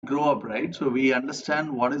grow up, right? So we understand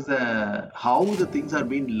how the things are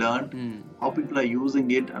being learned, Hmm. how people are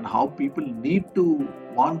using it, and how people need to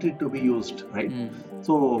want it to be used, right? Hmm.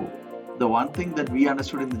 So the one thing that we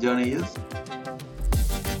understood in the journey is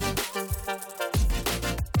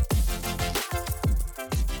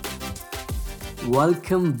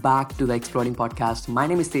Welcome back to the Exploring Podcast. My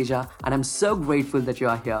name is Teja, and I'm so grateful that you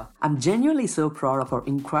are here. I'm genuinely so proud of our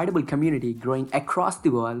incredible community growing across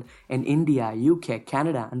the world in India, UK,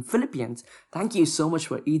 Canada, and Philippines. Thank you so much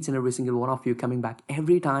for each and every single one of you coming back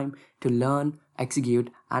every time to learn,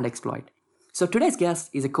 execute, and exploit. So today's guest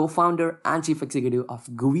is a co-founder and chief executive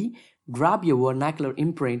of GUI. Grab Your Vernacular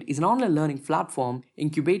Imprint is an online learning platform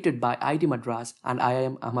incubated by IT Madras and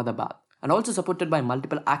IIM Ahmedabad, and also supported by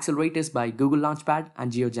multiple accelerators by Google Launchpad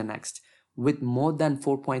and GeoGenNext. With more than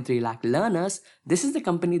 4.3 lakh learners, this is the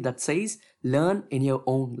company that says learn in your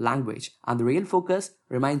own language, and the real focus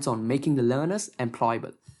remains on making the learners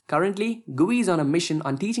employable. Currently, GUI is on a mission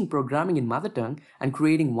on teaching programming in mother tongue and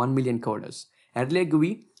creating 1 million coders. Earlier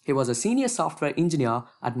GUI, he was a senior software engineer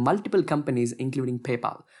at multiple companies including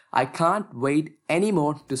PayPal. I can't wait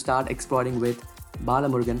anymore to start exploring with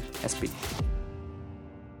Balamurugan SP.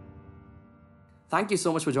 Thank you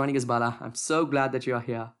so much for joining us, Bala. I'm so glad that you are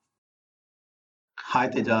here. hi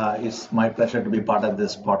Teja, it's my pleasure to be part of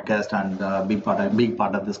this podcast and being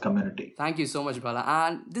part of this community. Thank you so much, Bala.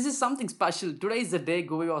 And this is something special. Today is the day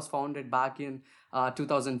GUI was founded back in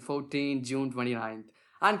 2014, June 29th.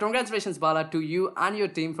 And congratulations, Bala, to you and your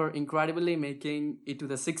team for incredibly making it to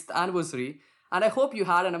the 6th anniversary. And I hope you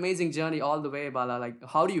had an amazing journey all the way, Bala. Like,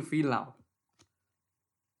 how do you feel now?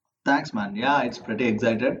 Thanks, man. Yeah, it's pretty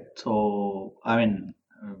excited. So, uh,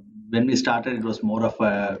 when we started, it was more of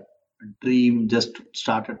a dream, just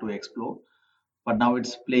started to explore. But now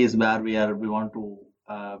it's place where we want to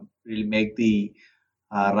really make the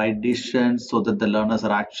right decisions so that the learners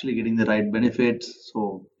are actually getting the right benefits.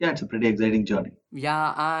 So, yeah, it's a pretty exciting journey.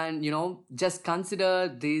 Yeah, and just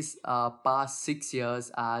consider these past 6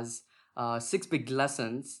 years as six big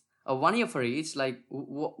lessons, 1 year for each. Like,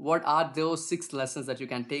 what are those six lessons that you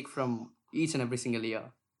can take from each and every single year?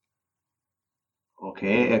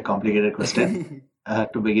 Okay, a complicated question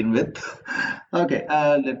to begin with. Okay,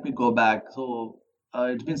 let me go back. So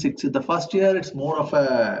it's been 6 years. The first year, it's more of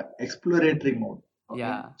a exploratory mode. Okay,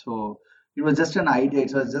 Yeah. so it was just an idea.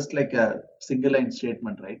 It was just like a single line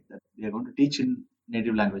statement, right? That we are going to teach in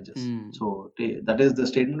native languages. Hmm. So that is the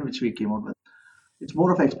statement which we came out with. It's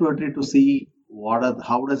more of exploratory to see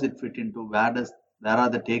how does it fit into where are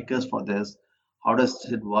the takers for this, how does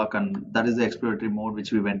it work, and that is the exploratory mode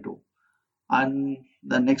which we went to. And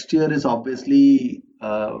the next year is obviously,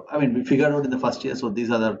 we figured out in the first year, so these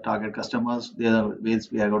are the target customers, these are ways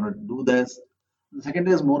we are going to do this. The second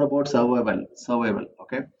year is more about survival.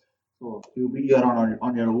 Okay, so you're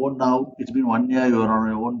on your own now. It's been 1 year, you're on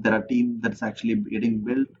your own. There are teams that's actually getting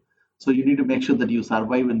built, so you need to make sure that you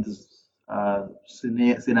survive in this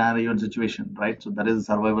scenario and situation, right? So that is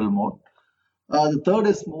survival mode. The third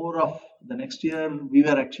is more of the next year. We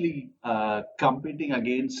were actually competing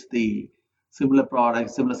against the similar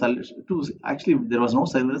products, similar solution. Actually, there was no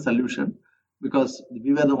similar solution because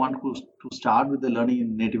we were the one who to start with the learning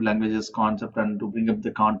in native languages concept and to bring up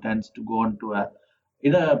the contents to go on to a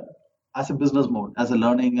in a as a business mode, as a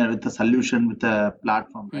learning and with a solution with a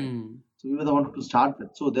platform, right? Hmm. So we were the one to start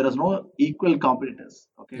with. So there was no equal competitors,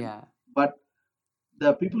 okay? Yeah. But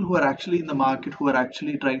the people who are actually in the market who are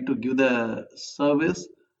actually trying to give the service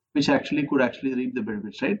which actually could actually reap the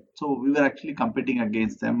benefits, right? So we were actually competing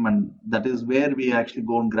against them, and that is where we actually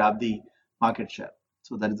go and grab the market share.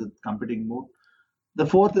 So that is the competing mode. The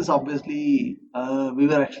fourth is obviously we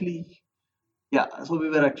were actually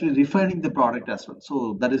refining the product as well.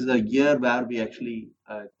 So that is the year where we actually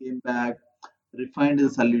came back, refined the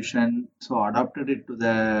solution, so adapted it to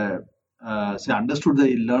the understood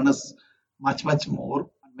the learners much more,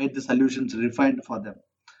 and made the solutions refined for them,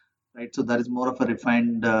 right? So that is more of a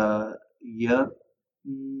refined year.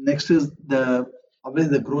 Next is the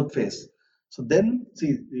obviously the growth phase. So then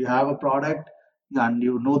see, you have a product and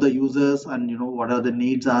you know the users and you know what are the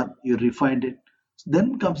needs are. You refined it. So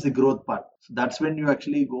then comes the growth part. So that's when you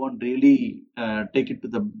actually go and really take it to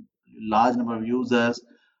the large number of users,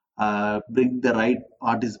 bring the right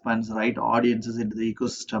participants, right audiences into the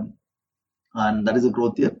ecosystem, and that is a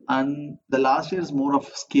growth year. And the last year is more of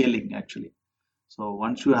scaling actually. So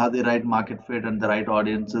once you have the right market fit and the right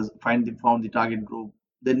audiences, found the target group,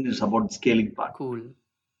 then it's about scaling part. Cool.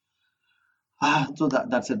 So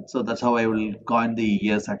that's it. So that's how I will coin the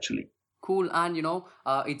years actually. Cool. And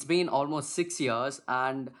it's been almost 6 years,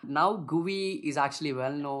 and now GUI is actually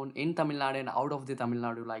well known in Tamil Nadu and out of the Tamil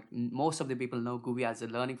Nadu. Like most of the people know GUI as a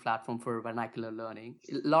learning platform for vernacular learning.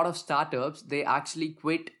 A lot of startups they actually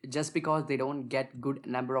quit just because they don't get good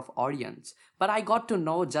number of audience. But I got to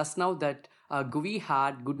know just now that GUI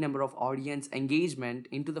had good number of audience engagement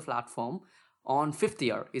into the platform on fifth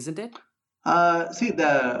year, isn't it? See,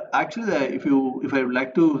 the actually, if I would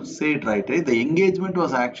like to say it right, the engagement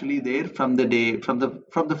was actually there from the day from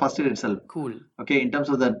the first year itself. Cool. Okay, in terms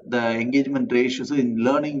of the engagement ratio. So in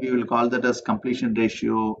learning, we will call that as completion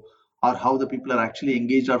ratio, or how the people are actually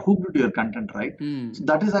engaged or hooked to your content, right? Hmm. So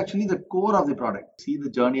that is actually the core of the product. See the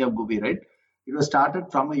journey of Gooby, right? It was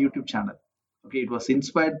started from a YouTube channel. Okay, it was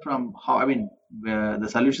inspired from how I mean the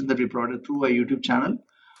solution that we provided through a YouTube channel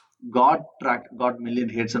got million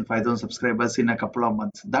hits and 5,000 subscribers in a couple of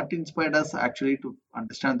months. That inspired us actually to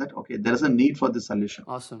understand that okay, there is a need for this solution.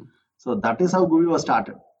 Awesome. So that is how Google was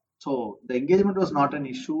started. So the engagement was not an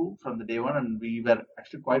issue from the day one, and we were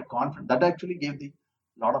actually quite confident. That actually gave the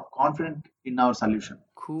lot of confidence in our solution,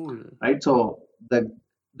 Cool. right? So the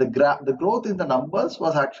growth in the numbers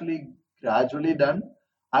was actually gradually done,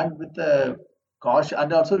 and with the caution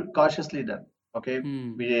and also cautiously done. Okay,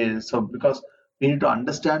 Hmm. so because we need to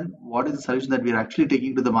understand what is the solution that we are actually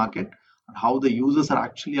taking to the market and how the users are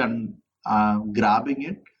actually grabbing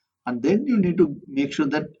it, and then you need to make sure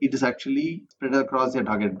that it is actually spread across your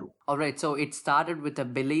target group. All right, so it started with a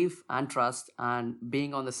belief and trust and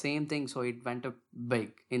being on the same thing, so it went up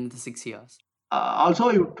big in the 6 years. Also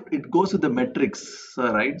it goes with the metrics,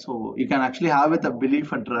 right? So you can actually have it a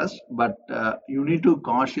belief and trust, but you need to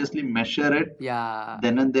consciously measure it Yeah.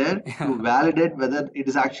 then and there to validate whether it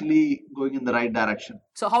is actually going in the right direction.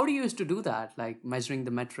 So how do you used to do that? Like measuring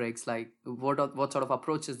the metrics, like what sort of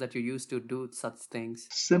approaches that you used to do such things?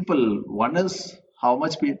 Simple. One is how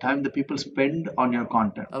much time the people spend on your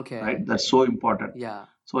content, Okay. right? That's so important. Yeah.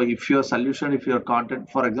 So if your solution, if your content,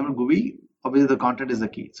 for example, Google, obviously the content is the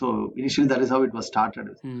key. So initially that is how it was started,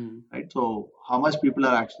 Hmm. right? So how much people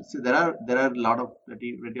are actually, see, there are a lot of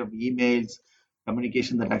plenty of emails,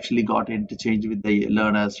 communication that actually got interchanged with the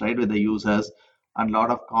learners, right, with the users, and a lot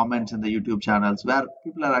of comments in the YouTube channels where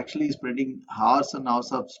people are actually spending hours and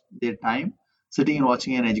hours of their time sitting and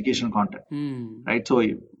watching an education content, Hmm. right? So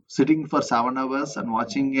sitting for 7 hours and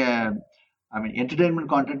watching, I mean, entertainment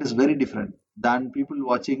content is very different than people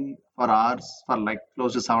watching for hours for like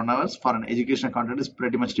close to 7 hours for an educational content is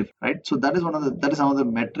pretty much different, right? So that is one of the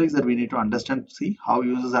metrics that we need to understand to see how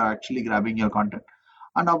users are actually grabbing your content,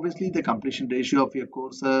 and obviously the completion ratio of your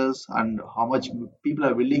courses and how much people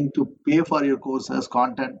are willing to pay for your courses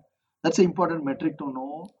content. That's an important metric to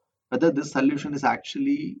know whether this solution is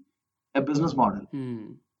actually a business model, Hmm.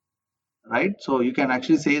 right? So you can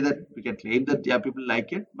actually say that we can claim that yeah, people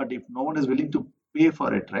like it, but if no one is willing to pay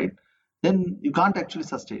for it, right, then you can't actually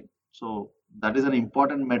sustain. So that is an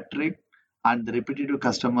important metric, and the repetitive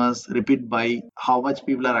customers repeat by how much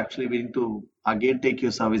people are actually willing to again take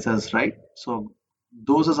your services, right? So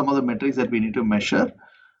those are some of the metrics that we need to measure.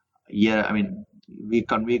 Yeah, I mean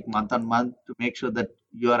week on week, month on month, to make sure that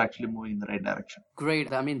you are actually moving in the right direction.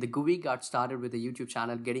 Great. I mean, the GUI got started with a YouTube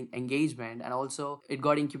channel getting engagement, and also it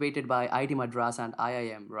got incubated by IIT Madras and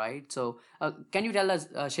IIM, right? So, can you tell us,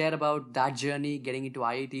 share about that journey getting into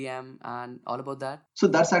IITM and all about that? So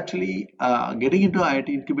that's actually getting into IIT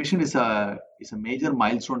incubation is a major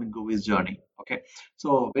milestone in Govi's journey. Okay,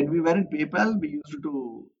 so when we were in PayPal, we used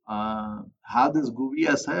to have this Govi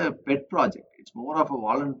as a pet project. It's more of a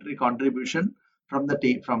voluntary contribution from the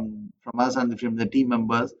team, from us and from the team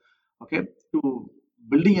members. Okay, to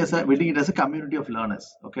building it as a community of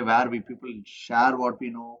learners. Okay, where we people share what we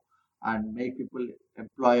know and make people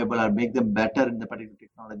employable or make them better in the particular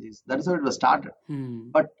technologies. That is how it was started. Hmm.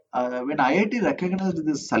 But when IIT recognized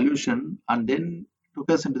this solution and then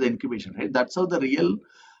took us into the incubation, right? That's how the real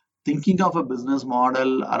thinking of a business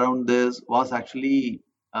model around this was actually,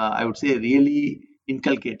 I would say, really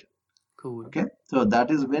inculcated. Cool. Okay, so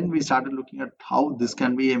that is when we started looking at how this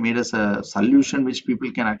can be made as a solution which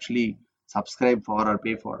people can actually subscribe for or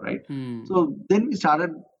pay for, right? Hmm. So then we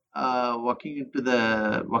started working with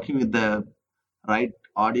the right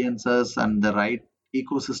audiences and the right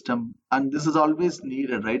ecosystem, and this is always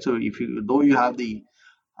needed, right? So if you though you have the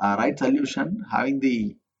right solution, having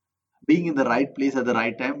the being in the right place at the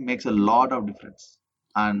right time makes a lot of difference,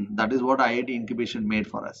 and that is what IIT incubation made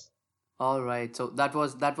for us. All right. So that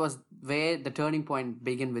was where the turning point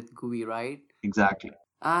began with GUI, right? Exactly.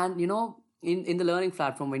 And in the learning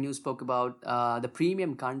platform, when you spoke about the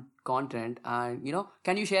premium content, and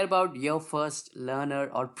can you share about your first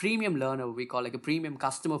learner or premium learner, we call like a premium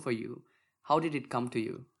customer for you? How did it come to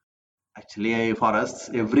you? Actually, for us,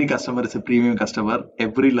 every customer is a premium customer.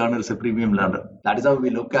 Every learner is a premium learner. That is how we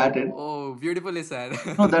look at it. Oh, beautifully said.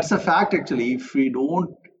 No, that's a fact actually. If we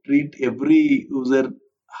don't treat every user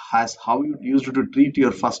as how you used to treat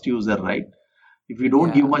your first user, right? If we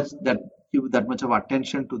don't Yeah, give that much of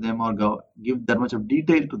attention to them or give that much of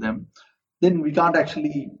detail to them, then we can't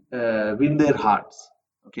actually win their hearts.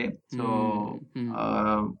 Okay, hmm, so hmm.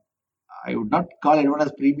 uh, I would not call anyone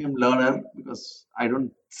as premium learner because I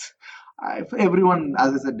don't. Everyone,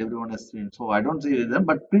 as I said, everyone has stream, so I don't see them.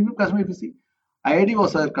 But premium customer, if you see, IIT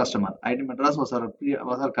was our customer. IIT Madras was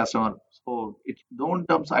our customer. So it don't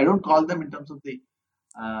terms. I don't call them in terms of the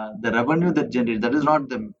revenue that generates. That is not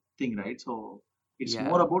the thing, right? So it's Yeah,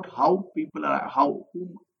 more about how people are, how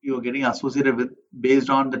whom you are getting associated with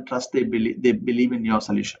based on the trust they believe in your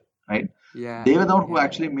solution, right? They yeah, were the one who yeah.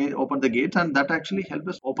 actually made open the gates, and that actually helped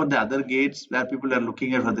us open the other gates where people are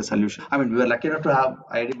looking at for the solution. I mean, we were lucky enough to have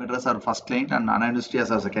IIT Madras our first client and Anna Industry as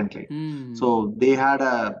our second client. Hmm. So they had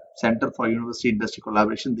a center for university industry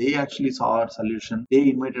collaboration. They actually saw our solution. They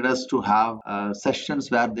invited us to have sessions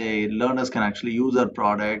where the learners can actually use our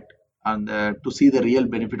product and to see the real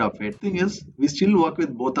benefit of it. Thing is, we still work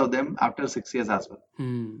with both of them after 6 years as well.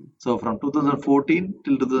 Hmm. So from 2014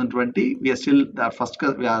 till 2020, we are still our first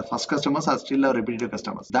customers are still our repetitive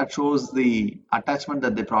customers. That shows the attachment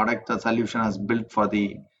that the product, the solution has built for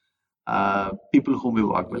the people whom we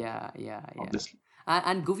work with, Yeah, yeah, yeah. obviously.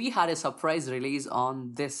 And Goofy had a surprise release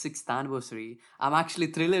on this sixth anniversary. I'm actually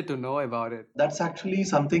thrilled to know about it. That's actually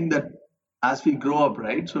something that as we grow up,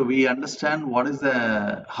 right? So we understand what is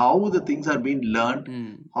the how the things are being learned,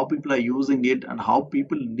 Hmm. how people are using it, and how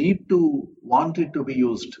people need to want it to be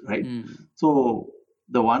used, right? Hmm. So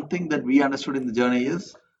the one thing that we understood in the journey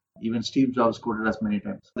is even Steve Jobs quoted us many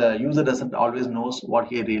times. The user doesn't always knows what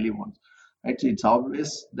he really wants. Right? So it's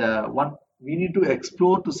always the one we need to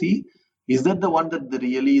explore to see is that the one that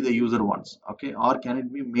really the user wants, okay, or can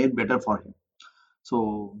it be made better for him?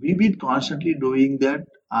 So we've been constantly doing that,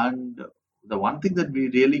 and the one thing that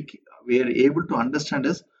we are able to understand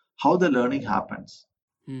is how the learning happens.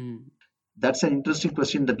 Hmm. That's an interesting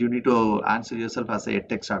question that you need to answer yourself as a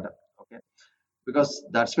tech startup, okay? Because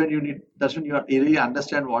that's when you really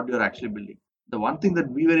understand what you're actually building. The one thing that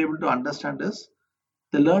we were able to understand is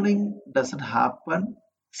the learning doesn't happen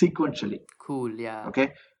sequentially, Cool, yeah.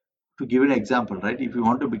 okay? To give an example, right? If you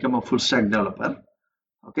want to become a full stack developer,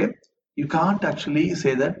 okay, you can't actually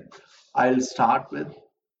say that I'll start with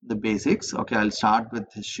the basics, okay, I'll start with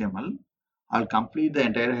HTML, I'll complete the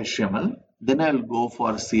entire HTML, then I'll go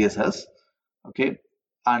for CSS, okay,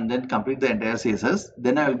 and then complete the entire CSS,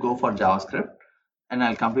 then I'll go for JavaScript and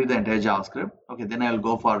I'll complete the entire JavaScript, okay, then I'll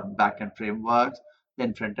go for backend frameworks,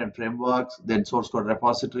 then front end frameworks, then source code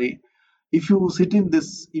repository. If you sit in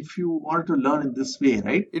this, if you want to learn in this way,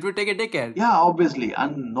 right? It would take a decade. Yeah, obviously,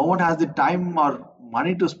 and no one has the time or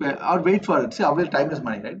money to spend or wait for it. See, obviously, time is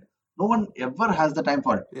money, right? No one ever has the time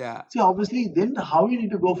for it. Yeah. See, obviously, then how you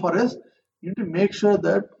need to go for is you need to make sure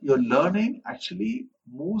that your learning actually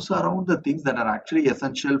moves around the things that are actually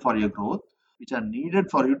essential for your growth, which are needed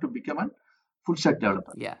for you to become a full stack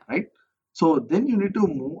developer, Yeah. right? So then you need to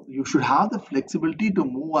move. You should have the flexibility to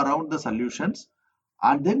move around the solutions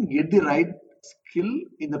and then get the right skill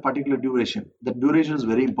in the particular duration. The duration is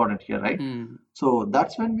very important here, right? Hmm. So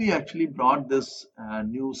that's when we actually brought this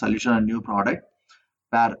new solution and new product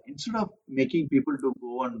where instead of making people to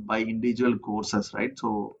go and buy individual courses, right?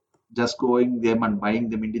 So just going them and buying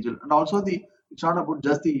them individual, and also it's not about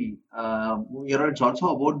just the moving around, it's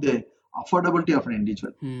also about the affordability of an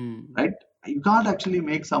individual, Hmm. right? You can't actually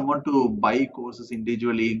make someone to buy courses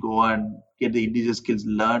individually, go and get the individual skills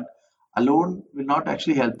learned alone will not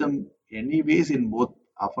actually help them anyways in both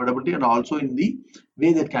affordability and also in the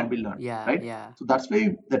way that can be learned, Yeah, right? yeah. So that's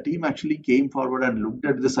why the team actually came forward and looked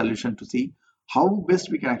at the solution to see how best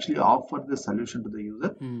we can actually offer the solution to the user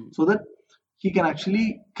Hmm. so that he can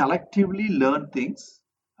actually collectively learn things,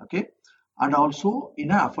 okay, and also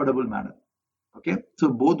in an affordable manner, okay. So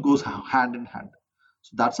both goes hand in hand.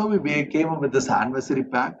 So that's how we came up with this anniversary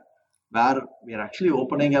pack where we are actually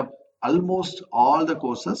opening up almost all the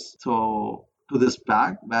courses so to this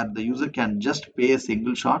pack where the user can just pay a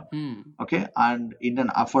single shot, Hmm. okay, and in an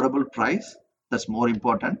affordable price. That's more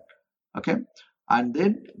important, okay, and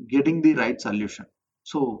then getting the right solution.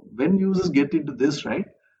 So when users get into this, right,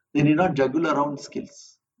 they need not juggle around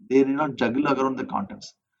skills, they need not juggle around the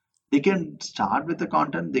contents. They can start with the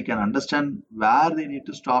content, they can understand where they need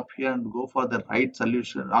to stop here and go for the right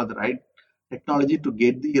solution or the right technology to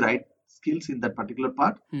get the right skills in that particular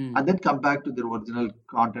part, and Hmm. then come back to their original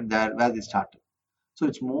content there where they started. So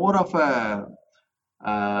it's more of a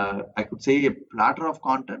I could say a platter of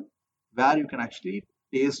content where you can actually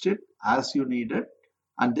taste it as you need it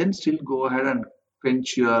and then still go ahead and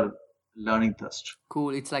quench your learning thirst.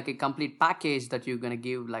 Cool. It's like a complete package that you're gonna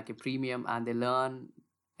give like a premium, and they learn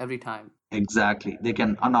every time. Exactly. They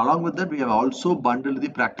can, and along with that, we have also bundled the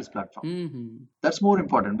practice platform. Mm-hmm. That's more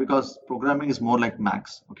important because programming is more like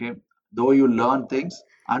max. Okay. Though you learn things,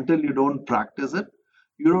 until you don't practice it,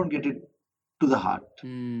 you don't get it to the heart.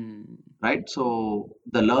 Mm. Right. So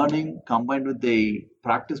the learning combined with the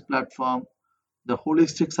practice platform, the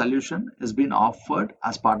holistic solution is being offered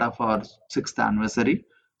as part of our sixth anniversary,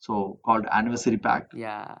 so called anniversary pack.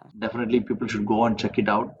 Yeah. Definitely people should go and check it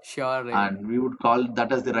out, Sure. and we would call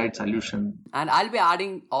that as the right solution. And I'll be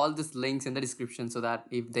adding all these links in the description so that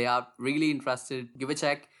if they are really interested, give a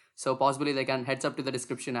check. So possibly they can heads up to the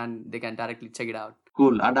description and they can directly check it out.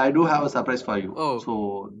 Cool. And I do have a surprise for you. Oh.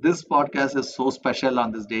 So this podcast is so special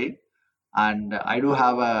on this day, and I do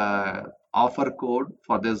have a offer code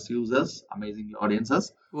for these users, amazing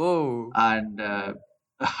audiences. Whoa. And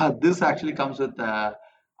this actually comes with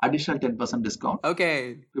additional 10% discount.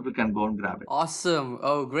 Okay. People can go and grab it. Awesome.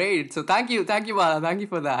 Oh, great. So thank you, Bala. Thank you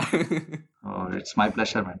for that. Oh, it's my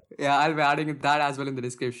pleasure, man. Yeah, I'll be adding that as well in the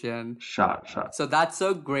description. Sure. So that's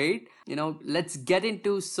so great. Let's get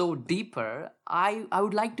into so deeper. I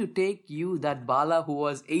would like to take you that Bala who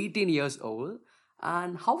was 18 years old.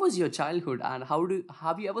 And how was your childhood? And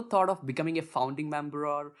have you ever thought of becoming a founding member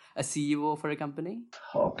or a CEO for a company?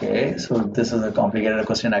 Okay, so this is a complicated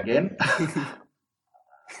question again.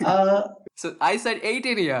 So I said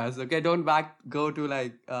 18 years. Okay, don't go to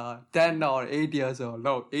like 10 or 8 years old.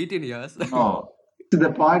 No, 18 years. No. To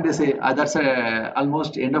the point, they say that's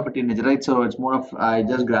almost end of a teenager, right? So it's more of I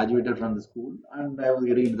just graduated from the school and I was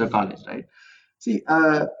getting into the college, right? See,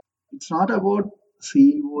 it's not about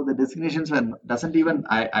CEO. The designations when doesn't even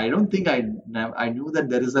I don't think I knew that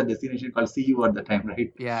there is a designation called CEO at the time,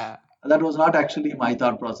 right? Yeah. That was not actually my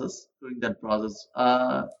thought process during that process.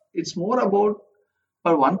 It's more about,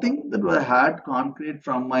 but one thing that I had concrete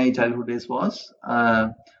from my childhood days was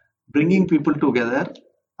bringing people together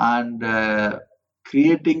and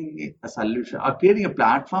creating a solution or creating a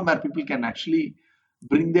platform where people can actually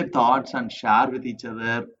bring their thoughts and share with each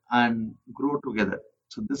other and grow together.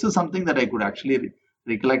 So this is something that I could actually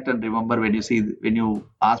recollect and remember when you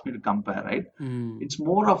asked me to compare, right? It's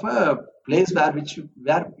more of a place where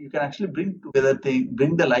you can actually bring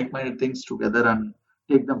the like-minded things together and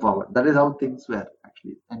take them forward. That is how things were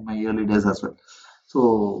actually in my early days as well.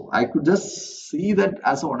 So I could just see that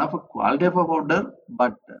as one of a quality of a founder,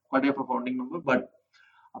 but quality of a founding member. But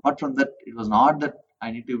apart from that, it was not that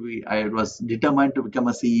I was determined to become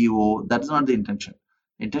a CEO. That's not the intention.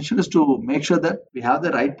 The intention is to make sure that we have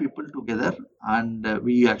the right people together and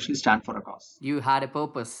we actually stand for a cause. You had a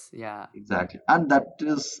purpose, yeah. Exactly. And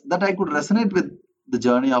that I could resonate with the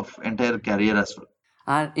journey of entire career as well.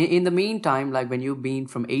 And in the meantime, like when you've been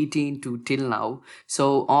from 18 to till now,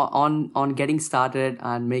 so on getting started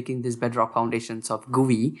and making this bedrock foundations of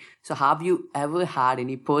GUI, so have you ever had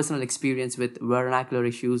any personal experience with vernacular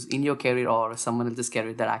issues in your career or someone else's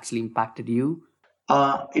career that actually impacted you?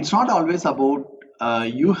 It's not always about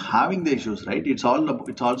you having the issues, right? It's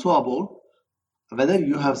also about whether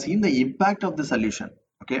you have seen the impact of the solution.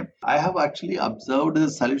 Okay, I have actually observed the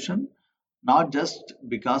solution not just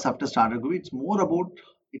because after standard GUI, it's more about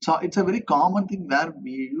it's a very common thing where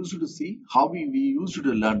we used to see how we used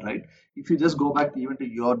to learn, right? If you just go back even to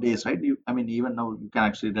your days, right? Even now you can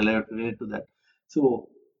actually relate to that. So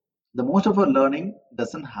the most of our learning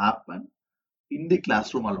doesn't happen in the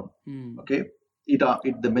classroom alone. Okay,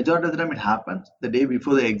 the majority of the time it happens the day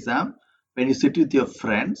before the exam when you sit with your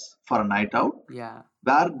friends for a night out. Yeah.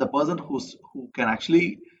 Where the person who can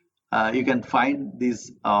actually you can find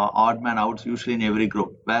these odd man outs usually in every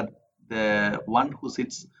group where the one who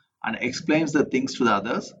sits and explains the things to the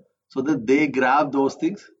others so that they grab those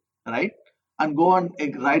things, right, and go and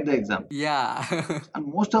write the exam. Yeah.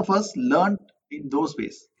 And most of us learned in those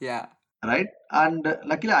ways. Yeah. Right. And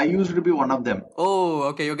luckily I used to be one of them. Oh,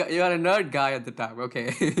 okay. You are a nerd guy at the time.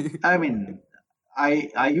 Okay.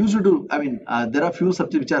 I used to do, there are few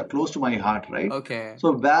subjects which are close to my heart, right? Okay.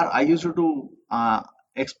 So where I used to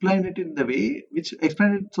explain it in the way which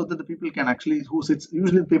explain it so that the people can actually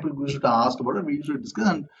usually people used to ask about it, we used to discuss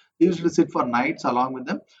and they used to sit for nights along with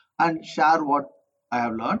them and share what I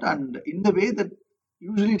have learned, and in the way that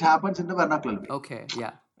usually it happens in the vernacular way. Okay,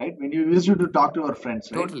 yeah. Right? When you used to talk to our friends,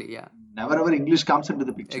 right? Totally, yeah. Never ever English comes into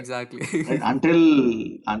the picture. Exactly. Right?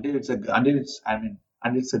 Until it's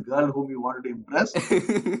a girl whom you wanted to impress.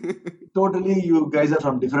 Totally, you guys are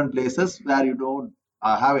from different places where you don't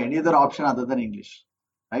have any other option other than English,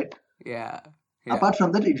 right? Yeah. Apart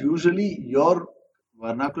from that, it's usually your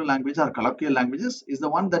vernacular language or colloquial languages is the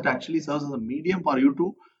one that actually serves as a medium for you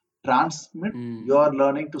to transmit Mm. your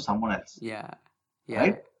learning to someone else, Yeah.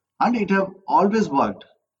 right? Yeah. And it have always worked,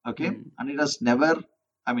 okay? Mm. And it has never,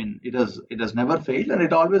 I mean, it has never failed, and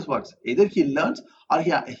it always works. Either he learns or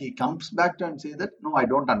he comes back to and say that no, I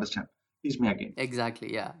don't understand. Teach me again.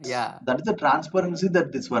 Exactly. Yeah. Yeah. That is the transparency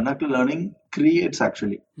that this vernacular learning creates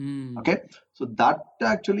actually. Mm. Okay, so that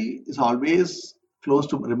actually is always close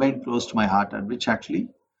to remain close to my heart, and which actually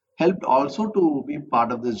helped also to be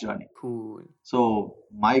part of this journey. Cool. So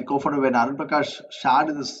my co-founder, when Arun Prakash shared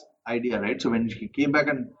this idea, right? So when he came back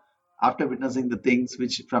and after witnessing the things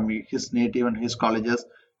which from his native and his colleges,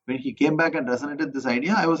 when he came back and resonated this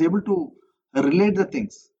idea, I was able to relate the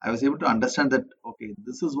things. I was able to understand that okay,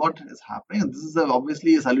 this is what is happening, and this is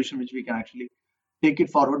obviously a solution which we can actually take it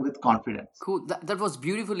forward with confidence. Cool. That was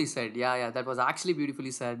beautifully said. Yeah, yeah. That was actually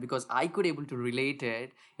beautifully said because I could able to relate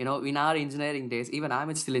it. In our engineering days, even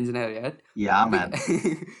I'm still engineer yet. Yeah, We, man.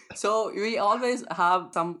 so we always have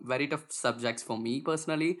some very tough subjects for me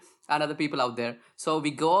personally and other people out there. So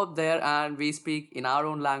we go out there and we speak in our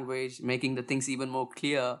own language, making the things even more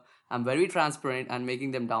clear. I'm very transparent and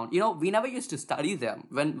making them down. We never used to study them.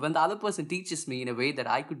 When the other person teaches me in a way that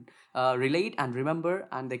I could relate and remember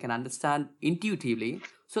and they can understand intuitively,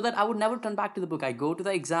 so that I would never turn back to the book. I go to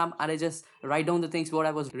the exam and I just write down the things what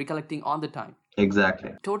I was recollecting on the time.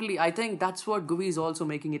 Exactly. Totally, I think that's what GUI is also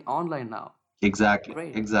making it online now. Exactly.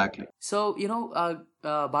 Great. Exactly. So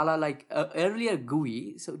Bala, like earlier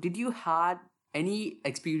GUI. So did you had any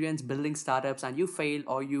experience building startups and you failed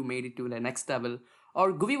or you made it to the next level,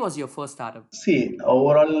 or GUI was your first startup? See,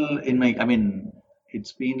 overall, I mean,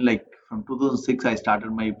 it's been like from 2006 I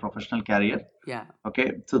started my professional career. Yeah.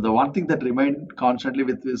 Okay, so the one thing that remained constantly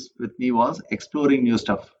with me was exploring new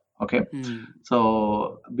stuff. Okay, Hmm.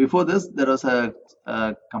 so before this, there was a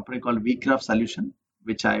company called VCraft Solution,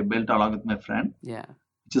 which I built along with my friend, Yeah.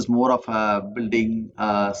 which is more of building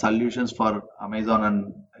solutions for Amazon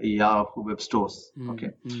and Yahoo web stores. Hmm.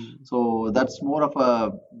 Okay, Hmm. so that's more of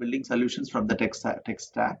a building solutions from the tech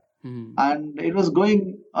stack, Hmm. and it was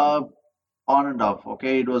going on and off.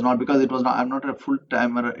 Okay, it was not because it was not. I'm not a full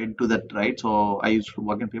timer into that, right? So I used to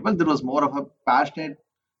work in people. There was more of a passionate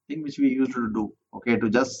thing which we used to do. Okay, to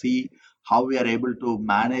just see how we are able to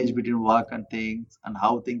manage between work and things and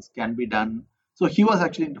how things can be done. So he was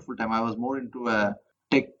actually into full time. I was more into a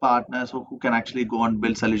tech partner, so who can actually go and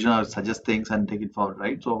build solution or suggest things and take it forward,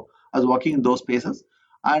 right? So I was working in those spaces,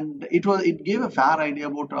 and it gave a fair idea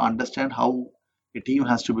about to understand how a team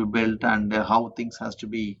has to be built and how things has to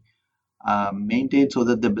be maintained so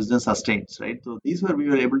that the business sustains, right? So these were we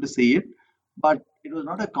were able to see it, but it was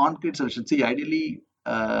not a concrete solution. See, ideally,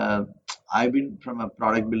 I've been from a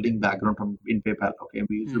product building background from in PayPal. Okay,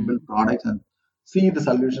 we used to Hmm. build products and see the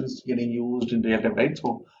solutions getting used in real time, right?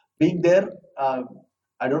 So being there,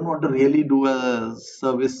 I don't want to really do a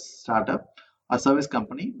service startup or service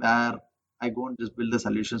company where I go and just build the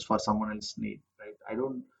solutions for someone else's need, right? I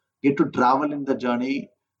don't get to travel in the journey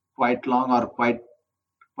quite long or quite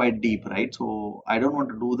deep, right? So I don't want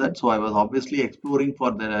to do that. So I was obviously exploring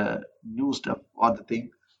for the new stuff or the thing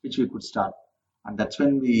which we could start, and that's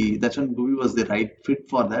when Google was the right fit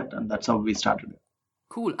for that, and that's how we started it.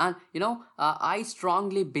 Cool. And I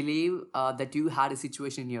strongly believe that you had a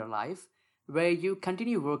situation in your life where you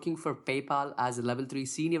continue working for PayPal as a level 3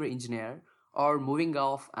 senior engineer or moving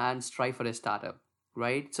off and strive for a startup,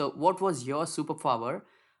 right? So, what was your superpower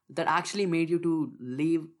that actually made you to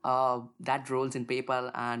leave that roles in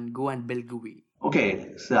PayPal and go and build GUI?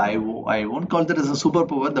 Okay, so I won't call that as a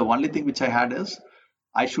superpower. The only thing which I had is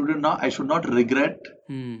I should not regret,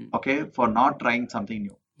 Hmm. okay, for not trying something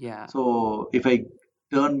new. Yeah. So if I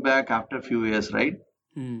turn back after a few years, right,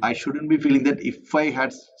 I Hmm. shouldn't be feeling that if I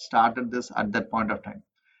had started this at that point of time,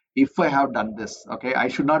 if I have done this, okay, I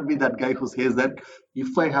should not be that guy who says that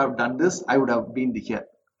if I have done this, I would have been here,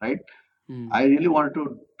 right? Hmm. I really wanted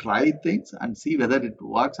to try things and see whether it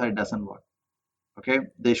works or it doesn't work. Okay,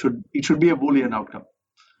 it should be a Boolean outcome.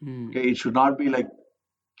 Okay, Hmm. it should not be like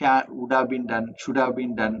can would have been done, should have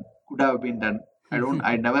been done, could have been done.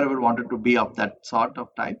 I never ever wanted to be of that sort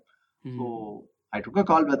of type. Hmm. So I took a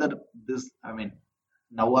call whether I mean,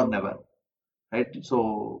 now or never, right?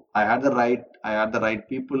 So I had the right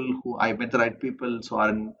people who I met the right people. So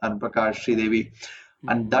Arun Prakash, Devi,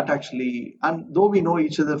 and Hmm. that actually, and though we know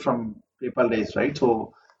each other from PayPal days, right?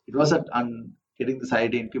 So it was at and getting the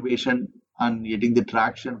site incubation and getting the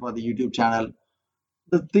traction for the YouTube channel.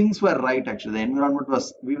 The things were right actually. The environment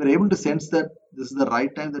was. We were able to sense that this is the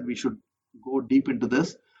right time that we should go deep into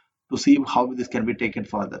this to see how this can be taken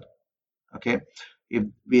further. Okay, if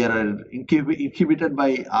we are inhibited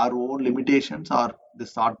by our own limitations or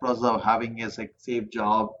this thought process of having a safe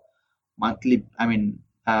job, monthly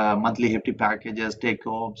hefty packages, take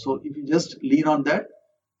home. So if you just lean on that,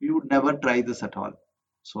 you would never try this at all.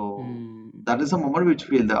 So Hmm. that is a moment which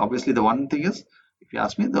feel that obviously the one thing is, if you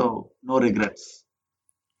ask me, though, no regrets.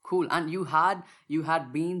 Cool. And you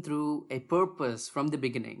had been through a purpose from the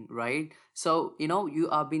beginning, right? So, you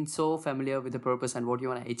have been so familiar with the purpose and what you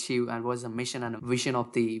want to achieve and what's the mission and vision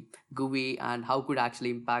of the GUI and how could actually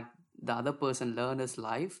impact the other person learner's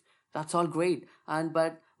life. That's all great. And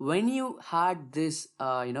but when you had this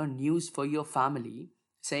news for your family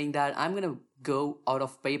saying that I'm gonna go out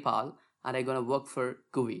of PayPal and I'm gonna work for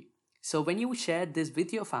GUI. So when you shared this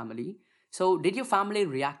with your family, so did your family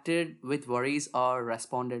reacted with worries or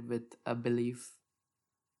responded with a belief?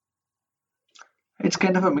 It's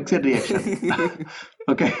kind of a mixed reaction.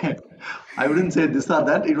 Okay, I wouldn't say this or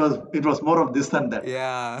that. It was more of this than that.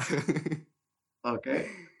 Yeah. Okay,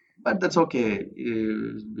 but that's okay.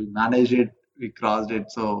 We managed it. We crossed it.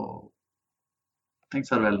 So things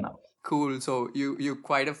are well now. Cool. So you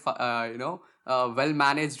quite well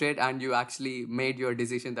managed it and you actually made your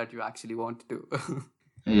decision that you actually want to do.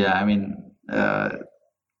 Yeah, I mean,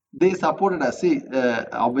 they supported us. See,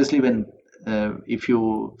 obviously, when if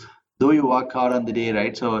you though you work hard on the day,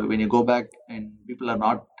 right? So when you go back and people are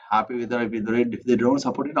not happy with it, if they don't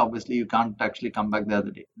support it, obviously you can't actually come back the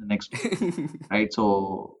other day, the next day, right?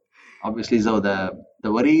 So obviously, so the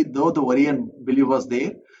worry, though the worry and belief was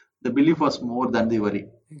there, the belief was more than the worry.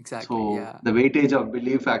 Exactly. So Yeah. the weightage of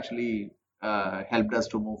belief actually helped us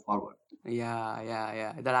to move forward. Yeah, yeah,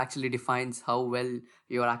 yeah. That actually defines how well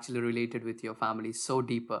you're actually related with your family so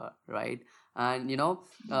deeper, right? And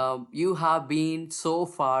you have been so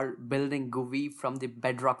far building GUI from the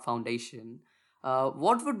bedrock foundation.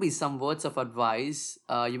 What would be some words of advice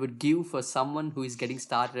you would give for someone who is getting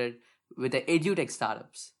started with the edutech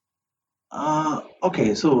startups?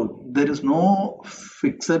 Okay, so there is no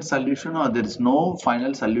fixed solution or there is no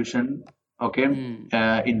final solution, okay,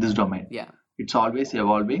 Hmm. in this domain. Yeah. It's always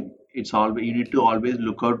evolving. It's always you need to always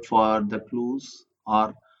look out for the clues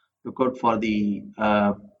or look out for the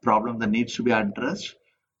problem that needs to be addressed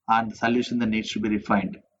and the solution that needs to be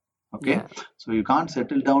refined. Okay, Yeah. so you can't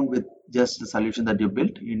settle down with just the solution that you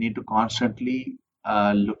built. You need to constantly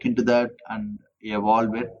look into that and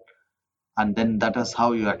evolve it, and then that is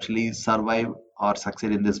how you actually survive or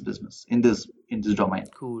succeed in this business, in this domain.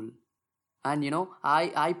 Cool. And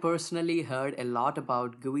I personally heard a lot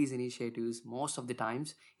about GUI's initiatives most of the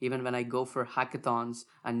times, even when I go for hackathons.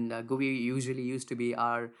 And GUI usually used to be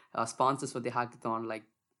our sponsors for the hackathon, like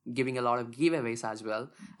giving a lot of giveaways as well.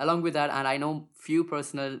 Along with that, and I know few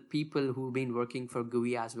personal people who've been working for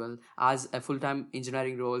GUI as well as a full-time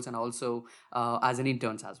engineering roles and also as an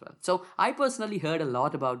interns as well. So I personally heard a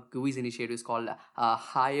lot about GUI's initiatives called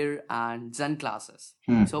Hire and Zen classes.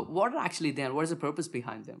 So Hmm. what are actually there? What is the purpose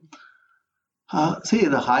behind them? See,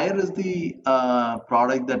 the hire is the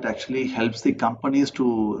product that actually helps the companies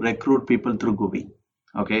to recruit people through GUI.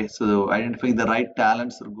 Okay, so identifying the right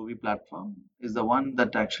talents through GUI platform is the one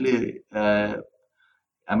that actually,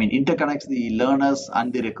 interconnects the learners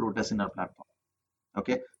and the recruiters in our platform.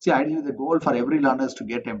 Okay, see, ideally the goal for every learner is to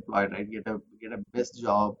get employed, right? Get a best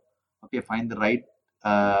job. Okay, find the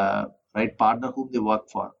right partner whom they work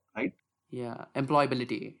for, right? Yeah,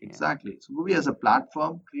 employability. Yeah. Exactly. So Movie as a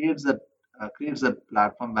platform creates that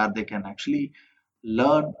platform where they can actually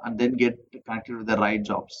learn and then get connected with the right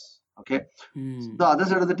jobs. Okay. So the Hmm. other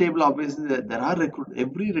side of the table, obviously, there are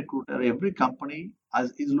every recruiter, every company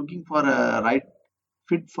is looking for a right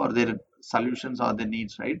fit for their solutions or their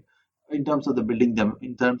needs, right? In terms of the building them,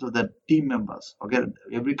 in terms of the team members. Okay,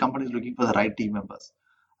 every company is looking for the right team members,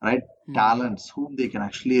 right? Hmm. Talents whom they can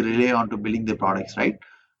actually rely on to building their products, right?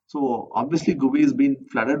 So obviously, Google has been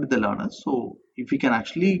flooded with the learners. So if we can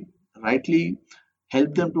actually rightly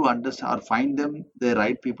help them to understand or find them the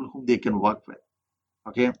right people whom they can work with,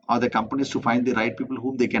 okay, or the companies to find the Hmm. right people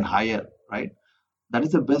whom they can hire, right? That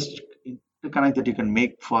is the best interconnect that you can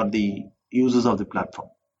make for the users of the platform.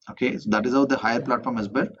 Okay, so that is how the hire Hmm. platform is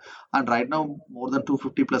built, and right now more than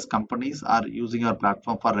 250 plus companies are using our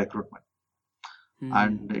platform for recruitment.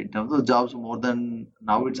 And Hmm. in terms of jobs, more than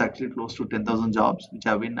now it's actually close to 10,000 jobs which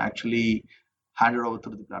have been actually handed over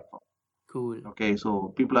through the platform. Cool. Okay,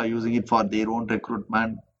 so people are using it for their own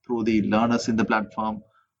recruitment through the learners in the platform,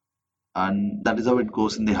 and that is how it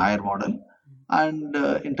goes in the higher model. And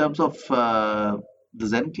in terms of the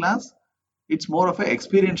Zen class, it's more of an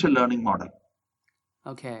experiential learning model.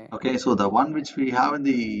 Okay. Okay, so the one which we have in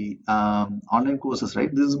the online courses,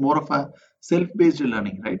 right? This is more of a self-based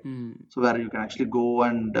learning, right? Hmm. So where you can actually go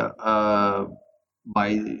and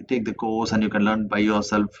by take the course and you can learn by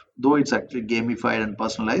yourself. Though it's actually gamified and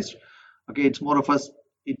personalized. Okay, it's more of us.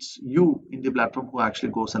 It's you in the platform who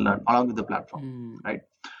actually goes and learn along with the platform, Hmm. right?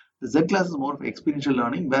 The Z class is more of experiential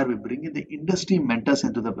learning where we bring in the industry mentors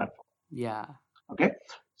into the platform. Yeah. Okay,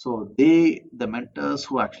 so the mentors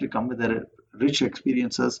who actually come with their rich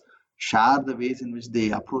experiences, share the ways in which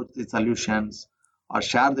they approach the solutions, or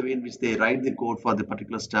share the way in which they write the code for the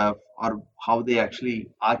particular stuff, or how they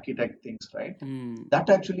actually architect things, right? Hmm. That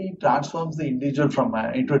actually transforms the individual from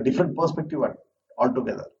into a different perspective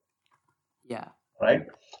altogether, Yeah. right?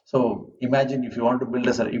 So imagine if you want to build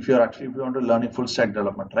if you're actually if you want to learn a full stack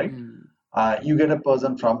development, right? Hmm. You get a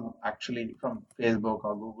person from actually from Facebook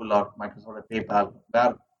or Google or Microsoft or PayPal,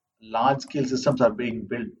 where large scale systems are being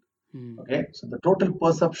built. Hmm. Okay, so the total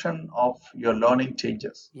perception of your learning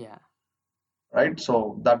changes, Yeah. right?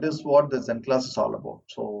 So that is what the Zen class is all about.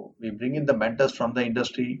 So we bring in the mentors from the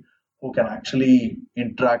industry who can actually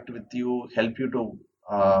interact with you, help you to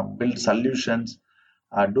build solutions,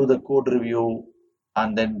 do the code review,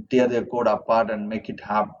 and then tear their code apart and make it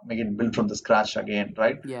build from the scratch again,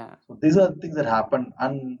 right? Yeah. So these are the things that happen,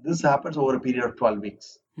 and this happens over a period of 12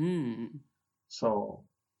 weeks. Hmm. So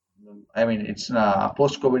I mean, it's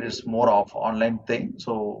post-COVID, it's more of online thing.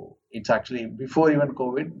 So it's actually before even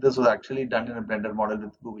COVID, this was actually done in a blended model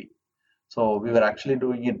with GUI. So we were actually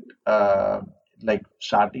doing it like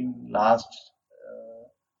starting last,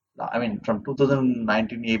 I mean, from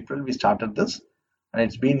 2019 April, we started this, and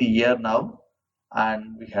it's been a year now,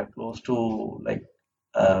 and we had close to like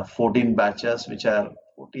 14 batches, which are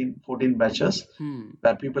 14 batches Hmm.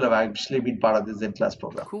 where people have actually been part of this Zen class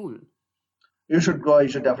program. Cool. You should go. You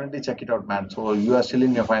should definitely check it out, man. So you are still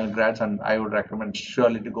in your final grads, and I would recommend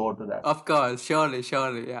surely to go to that. Of course, surely,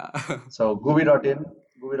 surely, yeah. So guvi.in,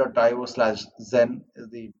 guvi.io/zen is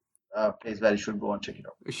the place where you should go and check it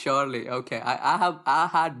out. Surely, okay. I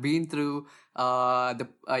had been through the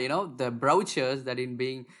the brochures that in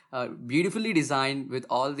being beautifully designed with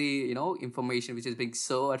all the information which is being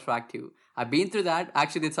so attractive. I've been through that.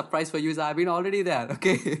 Actually, the surprise for you is I've been already there.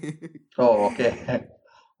 Okay. Oh, okay.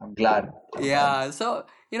 I'm glad. I'm glad. Yeah, so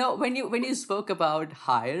when you spoke about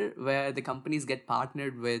Hire, where the companies get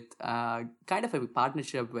partnered with kind of a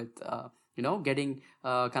partnership with getting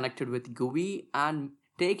connected with GUI and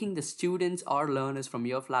taking the students or learners from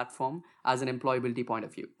your platform as an employability point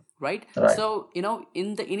of view, right? Right. So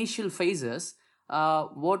in the initial phases,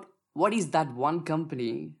 what is that one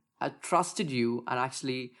company trusted you and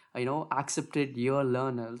actually accepted your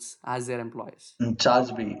learners as their employees?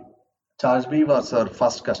 Charge B. Charge B was our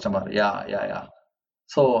first customer. Yeah, yeah, yeah.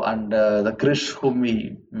 So and the Krish whom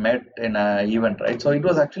we met in a event, right? So it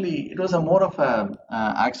was a more of a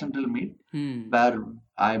accidental meet Hmm. where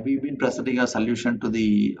we've been presenting a solution to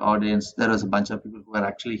the audience. There was a bunch of people who were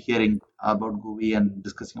actually hearing about GUI and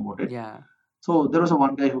discussing about it. Yeah. So there was a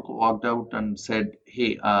one guy who walked out and said,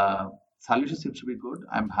 "Hey, solution seems to be good.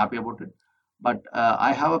 I'm happy about it, but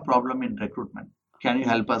I have a problem in recruitment. Can you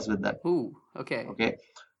help us with that?" Ooh, okay. Okay,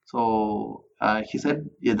 so he said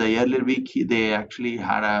the earlier week they actually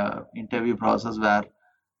had a interview process where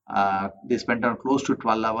they spent on close to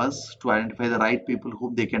 12 hours to identify the right people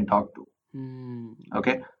whom they can talk to. Hmm.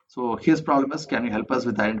 Okay, so his problem is, can you help us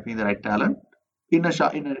with identifying the right talent in a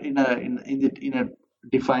in a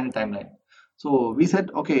defined timeline? So we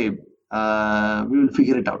said, okay, we will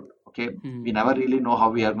figure it out. Okay, we Hmm. never really know how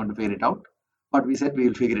we are going to figure it out, but we said we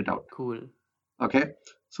will figure it out. Cool. Okay,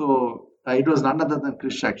 so it was none other than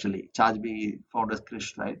Krish actually. ChargeBee founders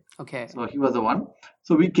Krish, right? Okay. So he was the one.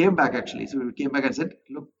 So we came back actually. So we came back and said,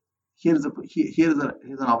 look, here's an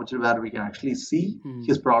opportunity where we can actually see Hmm.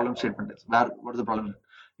 his problem statement is what is the problem.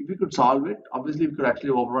 If we could solve it, obviously we could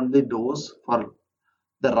actually open the doors for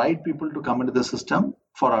the right people to come into the system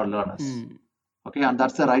for our learners. Hmm. Okay, and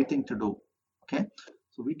that's the right thing to do. Okay,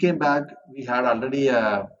 so we came back. We had already,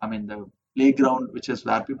 I mean, the playground, which is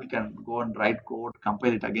where people can go and write code,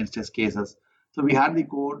 compile it against test cases. So we had the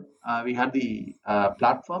code, we had the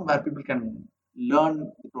platform where people can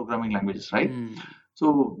learn the programming languages, right? Hmm.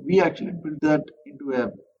 So we actually built that into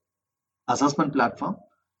a assessment platform,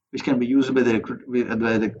 which can be used by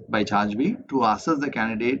the by ChargeBee to assess the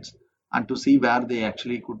candidates and to see where they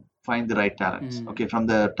actually could find the right talents. Hmm. Okay, from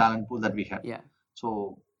the talent pool that we had. Yeah. So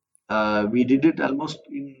we did it almost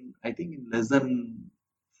in, I think, in less than,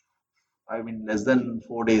 I mean, less than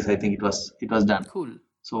 4 days. I think it was done. Cool.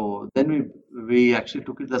 So then we actually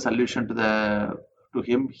took the solution to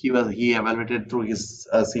him. He evaluated through his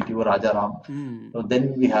CTO Rajaram. Hmm. So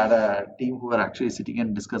then we had a team who were actually sitting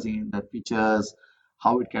and discussing the features,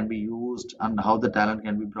 how it can be used, and how the talent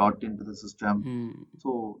can be brought into the system. Hmm.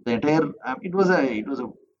 So the entire it was a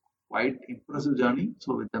quite impressive journey.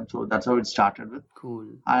 So with them, so that's how it started with. Cool.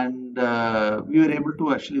 And we were able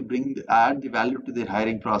to actually add the value to their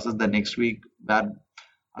hiring process the next week, where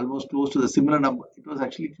almost close to the similar number. It was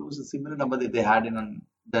actually close to the similar number that they had in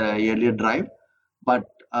the earlier drive, but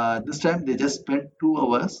this time they just spent 2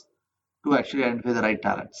 hours to actually identify the right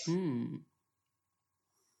talents. Hmm.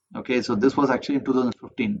 Okay, so this was actually in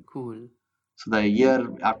 2015. Cool. So the year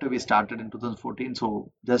after we started in 2014,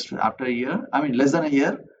 so just after a year, I mean less than a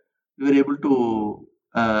year, we were able to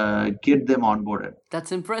get them onboarded.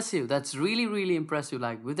 That's impressive. That's really, really impressive.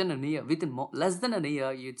 Like within a year, less than a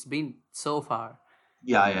year, it's been so far.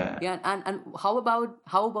 Yeah, yeah, yeah. Yeah, and how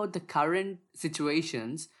about the current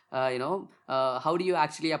situations? How do you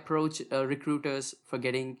actually approach recruiters for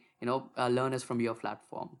getting learners from your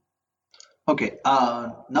platform? Okay,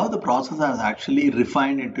 now the process has actually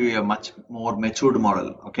refined into a much more matured model.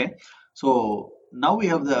 Okay, so now we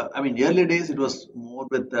have I mean, early days it was more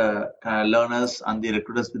with the learners and the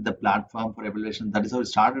recruiters with the platform for evaluation. That is how it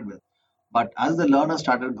started with. But as the learners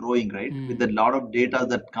started growing, right, with a Hmm. lot of data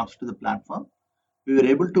that comes to the platform, we were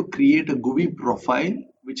able to create a GUI profile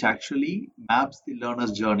which actually maps the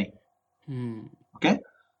learner's journey. Hmm. Okay,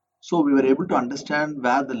 so we were able to understand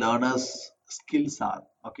where the learners skills are,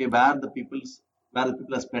 okay, where the people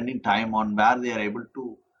are spending time on, where they are able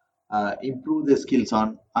to improve their skills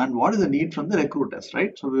on, and what is the need from the recruiters,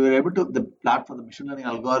 right? So we were able to, the platform, the machine learning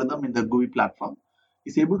algorithm in the GUI platform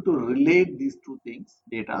is able to relate these two things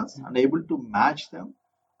data and able to match them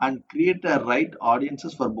and create a right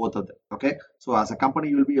audiences for both of them. Okay, so as a company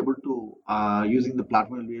you will be able to using the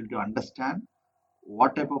platform, you'll be able to understand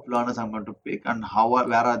what type of learners I'm going to pick and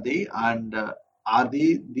where are they, and are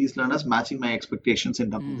these learners matching my expectations in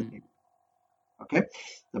terms of the Hmm. need. Okay,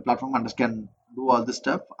 the platform can do all this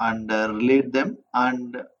stuff and relate them,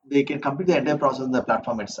 and they can complete the entire process in the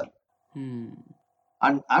platform itself. Hmm.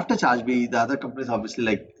 And after ChargeBee, the other companies obviously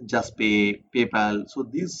like JustPay, PayPal. So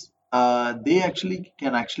these they actually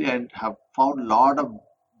can actually and have found a lot of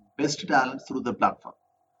best talents through the platform.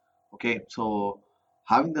 Okay, so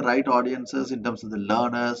having the right audiences in terms of the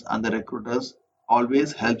learners and the recruiters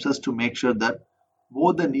always helps us to make sure that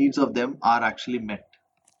both the needs of them are actually met.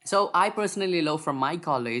 So I personally love from my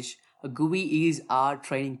college, GUI is our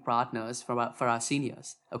training partners for our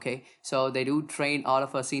seniors. Okay, so they do train all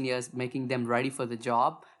of our seniors, making them ready for the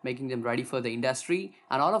job, making them ready for the industry,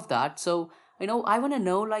 and all of that. So I want to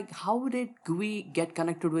know like how did GUI get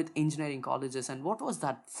connected with engineering colleges, and what was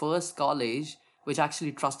that first college which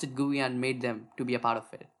actually trusted GUI and made them to be a part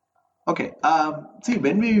of it? Okay, see,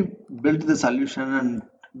 when we built the solution and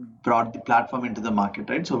brought the platform into the market,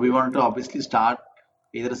 right? So we wanted to obviously start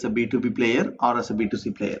either as a B2B player or as a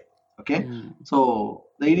B2C player. Okay, Hmm. so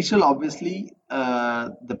the initial obviously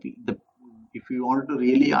the if you wanted to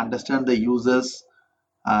really understand the users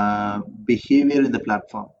behavior in the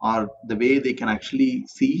platform, or the way they can actually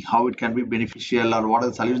see how it can be beneficial, or what are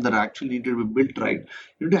the solutions that actually need to be built, right,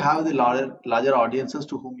 you need to have the larger audiences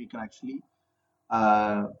to whom you can actually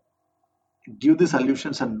uh, give the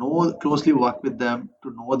solutions and know closely work with them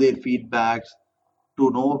to know their feedbacks, to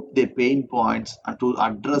know their pain points, and to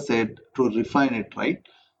address it, to refine it, right?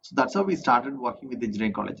 So that's how we started working with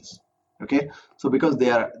engineering colleges. Okay, so because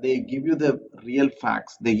they give you the real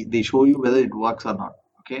facts, they show you whether it works or not.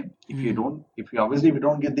 Okay, Hmm. if you obviously if you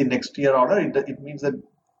don't get the next year order, it means that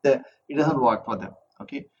it doesn't work for them.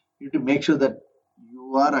 Okay, you need to make sure that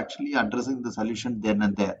you are actually addressing the solution then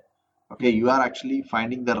and there. Okay, you Hmm. are actually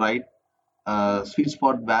finding the right sweet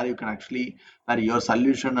spot where you can actually, where your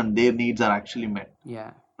solution and their needs are actually met,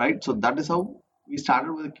 Yeah. right? So that is how we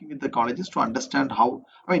started working with the colleges to understand how,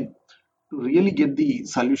 I mean, to really get the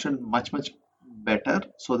solution much better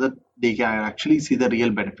so that they can actually see the real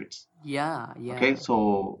benefits. Yeah. Okay, Yeah.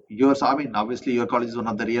 so yours, I mean, obviously your college is one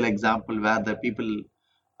of the real example where the people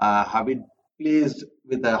have been placed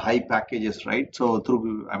with the high packages, right? So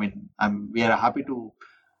through, I mean, we are happy to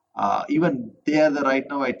even they are the right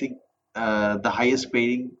now, I think the highest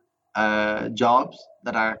paying jobs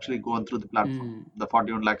that are actually going through the platform. Hmm. The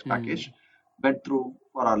 41 lakhs Hmm. package went through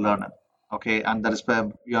for our learner. Okay, and that is by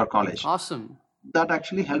your college. Awesome. That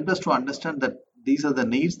actually helped us to understand that these are the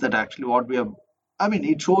needs that actually what we have. I mean,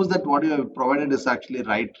 it shows that what you have provided is actually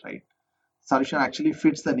right. Solution actually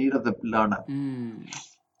fits the need of the learner. Hmm.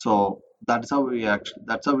 So that's how we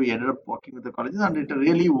ended up working with the colleges, and it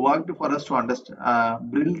really worked for us to understand,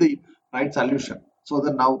 build the right solution, so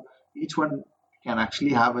that now each one can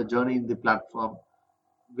actually have a journey in the platform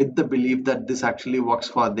with the belief that this actually works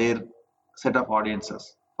for their set of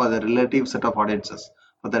audiences, for the relative set of audiences,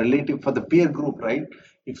 for the peer group, right?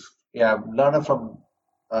 If learner from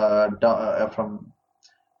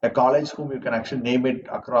a college whom you can actually name it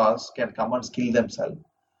across can come and skill themselves.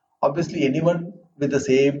 Obviously, anyone with the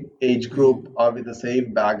same age group Hmm. or with the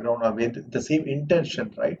same background or with the same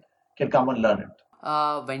intention, right, can come and learn it.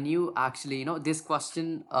 When you actually, this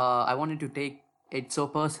question, I wanted to take it so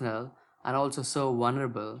personal and also so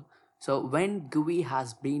vulnerable. So, when GUI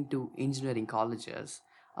has been to engineering colleges,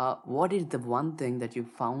 what is the one thing that you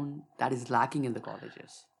found that is lacking in the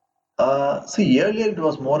colleges? See, earlier it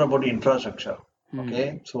was more about infrastructure. Hmm.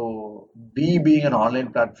 Okay, so we being an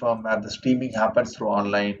online platform where the streaming happens through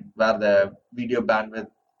online, where the video bandwidth,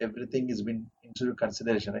 everything is been into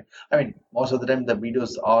consideration. Right? I mean, most of the time the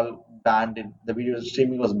videos all banned in the video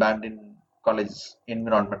streaming was banned in college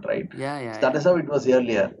environment, right? Yeah, So yeah, that yeah, is how it was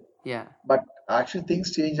earlier. yeah. But actually,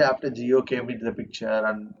 things changed after Geo came into the picture,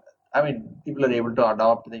 and I mean, people are able to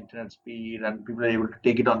adopt the internet speed, and people are able to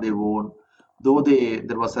take it on their own. Though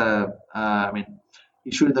there was I mean,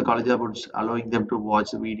 issue in the college about allowing them to watch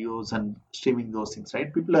the videos and streaming those things,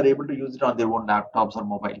 right? People are able to use it on their own laptops or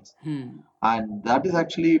mobiles, Hmm. and that is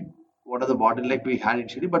actually one of the bottleneck we had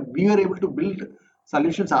initially. But we were able to build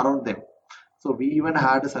solutions around them. So we even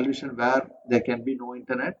had a solution where there can be no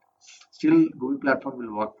internet. Still, Google platform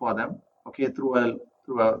will work for them. Okay, through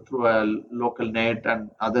a local net and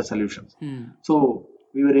other solutions. Hmm. So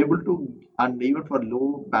we were able to, and even for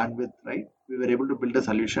low bandwidth, right? We were able to build a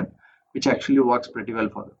solution which actually works pretty well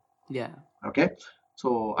for them. Yeah. Okay,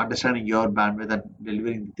 so understanding your bandwidth and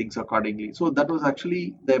delivering the things accordingly. So that was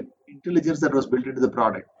actually the intelligence that was built into the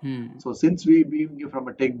product. Hmm. So since we being from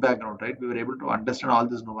a tech background, right, we were able to understand all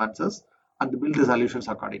these nuances and build the solutions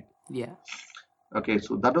accordingly. Yeah. Okay,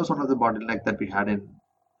 so that was one of the bottleneck that we had in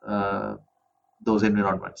uh, those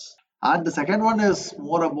environments. And the second one is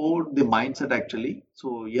more about the mindset actually.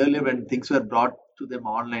 So earlier when things were brought to them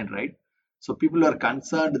online, right? So people were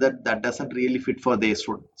concerned that that doesn't really fit for their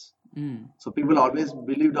students. Hmm. So people always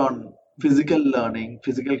believed on physical learning,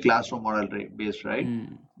 physical classroom model based, right?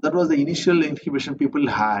 Hmm. That was the initial inhibition people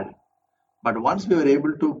had. But once we were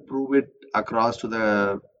able to prove it across to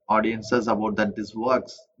the audiences about that this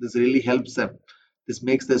works, this really helps them, this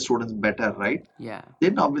makes the students better, right? Yeah.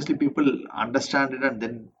 Then obviously people understand it and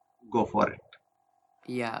then go for it.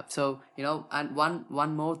 Yeah. So, and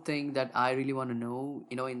one more thing that I really want to know,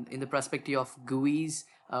 in the perspective of GUI's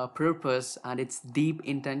purpose and its deep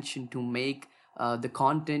intention to make the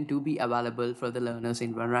content to be available for the learners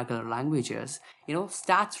in vernacular languages,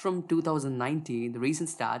 stats from 2019, the recent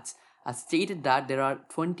stats, stated that there are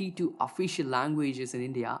 22 official languages in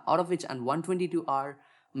India, out of which and 122 are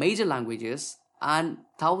major languages and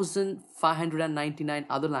 1599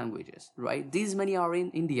 other languages, right? These many are in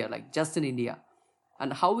India, like just in India.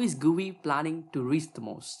 And how is GUI planning to reach the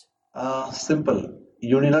most? Simple.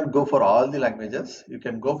 You need not go for all the languages. You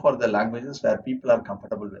can go for the languages where people are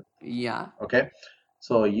comfortable with. Yeah, Okay.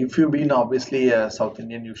 So if you've been obviously a South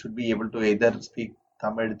Indian, you should be able to either speak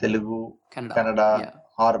Tamil, Telugu, Canada. Kannada, Yeah.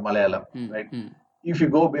 or Malayalam, Hmm. right? Hmm. If you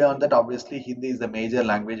go beyond that, obviously Hindi is the major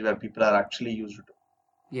language where people are actually used to,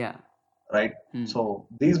 Yeah. right? Hmm. So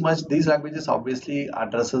these languages obviously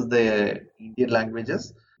addresses the Indian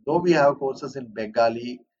languages. Though we have courses in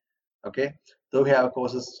Bengali, okay, though we have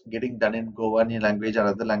courses getting done in Govani language or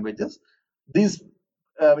other languages, these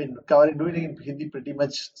I mean covering doing it in Hindi pretty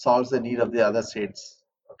much solves the need of the other states.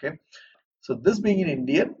 Okay, so this being in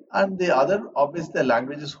Indian and the other obviously the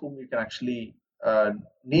languages whom you can actually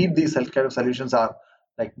need these kind of solutions are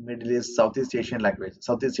like Middle East, Southeast Asian language,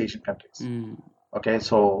 Southeast Asian countries. Hmm. Okay,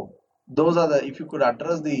 so those are the if you could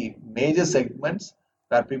address the major segments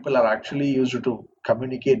where people are actually used to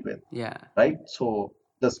communicate with, Yeah. right? So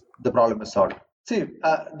this the problem is solved. See,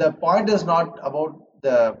 the point is not about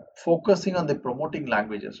the focusing on the promoting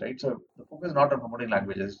languages, right? So the focus is not on promoting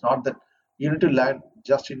languages. It's not that you need to learn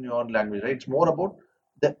just in your own language, right? It's more about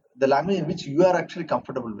the language in which you are actually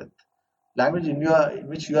comfortable with, language in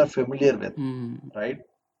which you are familiar with, Hmm. right?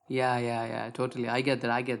 Yeah, yeah, yeah. Totally. I get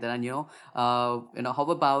that. I get that. And how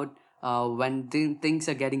about when things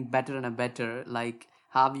are getting better and better? Like,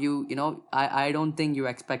 have you, I don't think you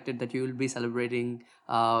expected that you will be celebrating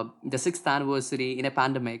the sixth anniversary in a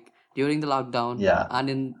pandemic during the lockdown Yeah. and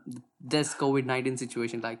in this COVID-19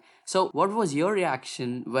 situation. Like, so what was your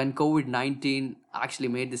reaction when COVID-19 actually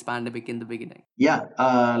made this pandemic in the beginning? Yeah,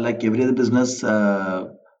 like every other business,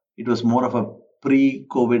 it was more of a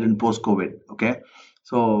pre-COVID and post-COVID. Okay,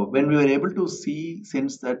 so when we were able to see,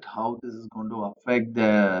 sense that how this is going to affect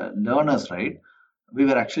the learners, right? We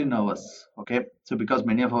were actually nervous. Okay, so because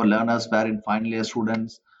many of our learners were in final year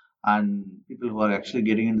students and people who are actually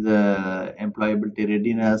getting into the employability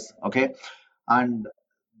readiness. Okay, and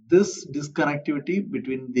this disconnectivity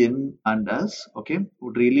between them and us, okay,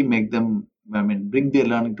 would really make them bring their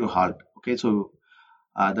learning to halt. Okay, so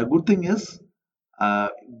the good thing is, uh,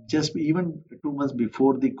 just even 2 months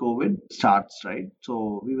before the COVID starts, right?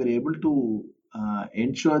 So we were able to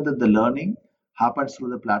ensure that the learning happens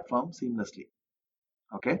through the platform seamlessly.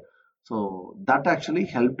 Okay, so that actually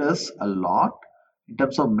helped us a lot in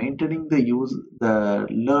terms of maintaining the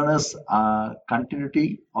learners'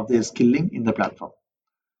 continuity of their skilling in the platform.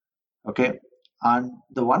 Okay, and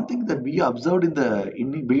the one thing that we observed in the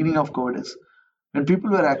beginning of COVID is when people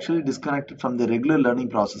were actually disconnected from the regular learning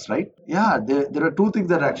process, right? Yeah, there are two things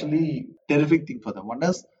that are actually terrific thing for them. One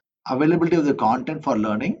is availability of the content for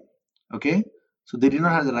learning. Okay, so they did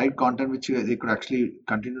not have the right content which they could actually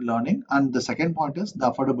continue learning. And the second point is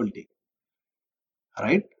the affordability,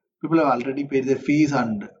 right? People have already paid their fees,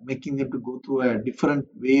 and making them to go through a different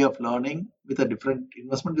way of learning with a different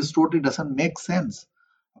investment, this totally doesn't make sense.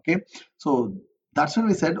 Okay, so that's when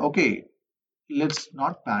we said, okay, let's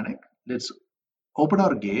not panic. Let's open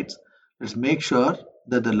our gates. Let's make sure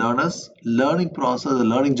that the learners learning process, the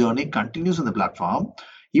learning journey continues on the platform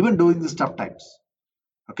even during these tough times.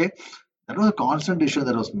 Okay, that was a constant decision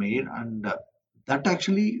that was made, and that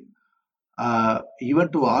actually,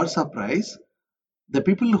 even to our surprise, the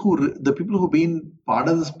people who've been part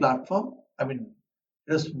of this platform, I mean,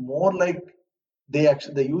 it's more like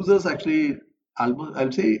the users actually almost,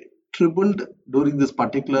 I'll say, tripled during this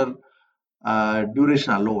particular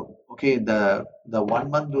duration alone. Okay, the 1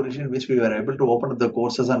 month duration in which we were able to open up the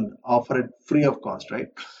courses and offer it free of cost, right,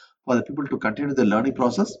 for the people to continue the learning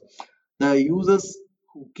process. The users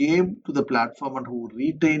who came to the platform and who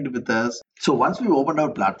retained with us. So once we opened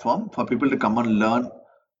our platform for people to come and learn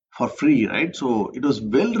for free, right? So it was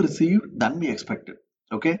well received than we expected.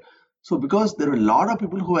 Okay, so because there were a lot of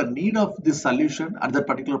people who are in need of this solution at that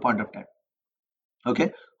particular point of time.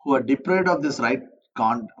 Okay, who are deprived of this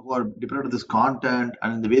who are deprived of this content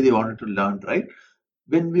and the way they wanted to learn, right?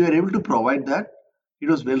 When we were able to provide that, it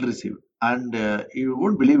was well received, and you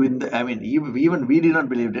won't believe in the. I mean, even we did not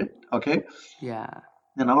believe it. Okay, Yeah.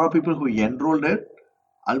 the number of people who enrolled it,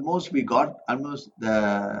 almost we got almost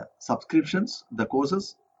the subscriptions, the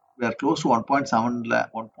courses were close to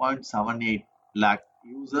 1.78 lakh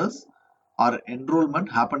users. Our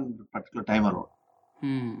enrollment happened particular time around.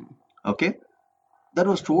 Hmm. Okay, that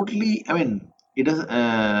was totally, I mean, it is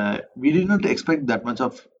we did not expect that much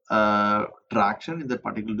of traction in that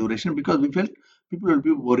particular duration, because we felt people will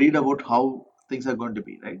be worried about how things are going to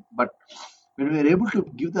be, right? But when we are able to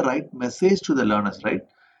give the right message to the learners, right,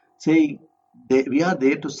 saying we are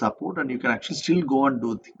there to support and you can actually still go and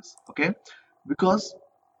do things. Okay, because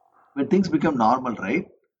when things become normal, right,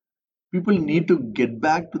 people need to get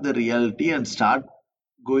back to the reality and start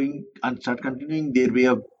going and start continuing their way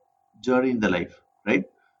of journey in the life, right?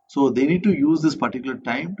 So they need to use this particular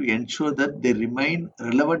time to ensure that they remain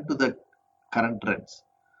relevant to the current trends.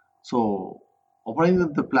 So opening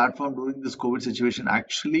up the platform during this COVID situation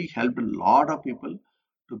actually helped a lot of people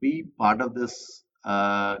to be part of this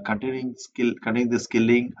continuing the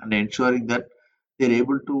skilling and ensuring that they're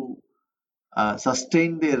able to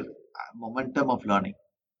sustain their momentum of learning.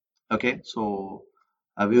 Okay, so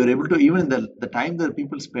we were able to, even the time that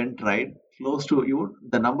people spent, right, close to you,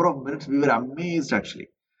 the number of minutes, we were amazed actually.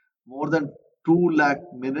 More than 2 lakh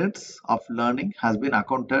minutes of learning has been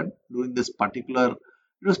accounted during this particular.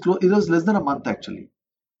 It was less than a month actually.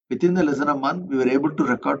 Within the less than a month, we were able to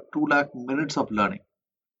record 2 lakh minutes of learning,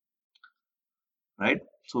 right?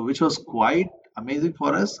 So which was quite amazing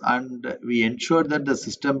for us, and we ensured that the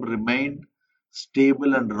system remained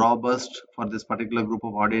stable and robust for this particular group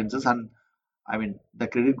of audiences. And I mean, the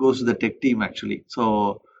credit goes to the tech team actually.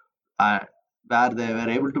 So, uh, where they were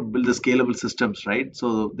able to build the scalable systems, right?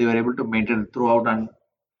 So they were able to maintain it throughout, and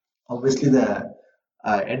obviously the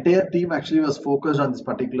entire team actually was focused on this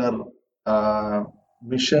particular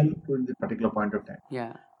mission during this particular point of time.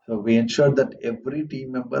 Yeah. So we ensured that every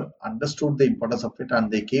team member understood the importance of it, and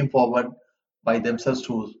they came forward by themselves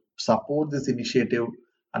to support this initiative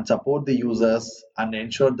and support the users and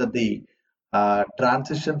ensure that the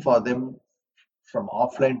transition for them from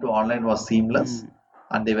offline to online was seamless, Hmm.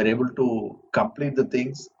 and they were able to complete the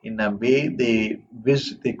things in a way they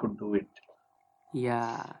wish they could do it.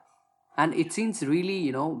 Yeah. And it seems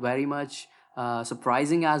really, very much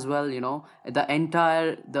surprising as well.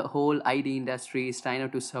 The whole ID industry is trying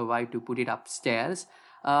to survive to put it upstairs.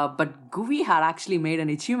 But GUI had actually made an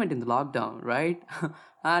achievement in the lockdown, right?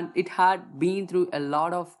 And it had been through a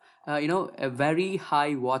lot of, a very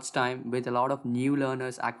high watch time with a lot of new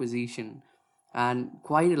learners acquisition, and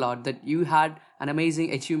quite a lot that you had an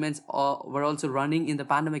amazing achievements were also running in the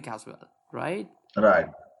pandemic as well, right? Right.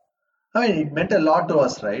 I mean, it meant a lot to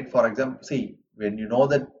us, right? For example, see, when you know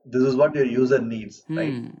that this is what your user needs,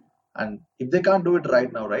 right? Hmm. And if they can't do it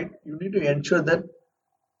right now, right, you need to ensure that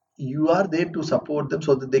you are there to support them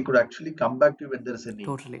so that they could actually come back to you when there is a need,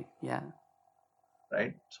 Totally. Yeah.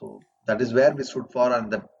 right? So that is where we stood for,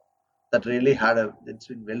 and that really it's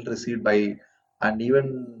been well received by, and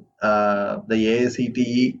even the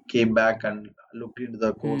AICTE came back and looked into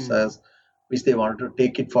the Hmm. courses which they wanted to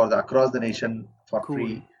take it for the across the nation for Cool.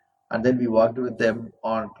 free, and then we worked with them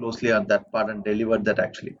on closely on that part and delivered that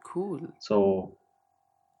actually. Cool. So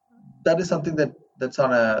that is something that's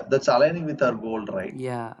aligning with our goal, right?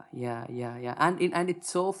 Yeah, yeah, yeah, yeah. And it's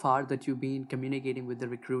so far that you've been communicating with the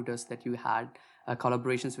recruiters that you had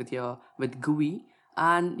collaborations with your with GUI,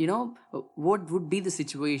 and what would be the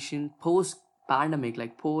situation post pandemic,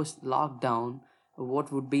 like post lockdown?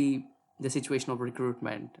 What would be the situation of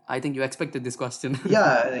recruitment? I think you expected this question.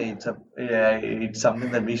 It's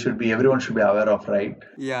something that everyone should be aware of, right?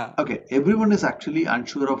 Yeah. Okay, everyone is actually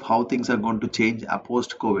unsure of how things are going to change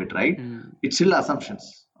post COVID, right? Hmm. It's still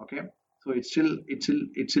assumptions. Okay, so it's still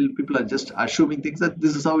people are just assuming things that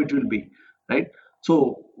this is how it will be, right?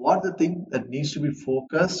 So what the thing that needs to be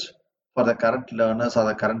focused for the current learners or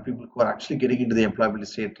the current people who are actually getting into the employability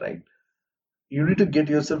state, right? You need to get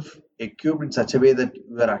yourself equipped in such a way that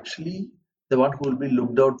you are actually the one who will be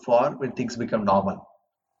looked out for when things become normal.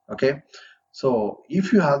 Okay, so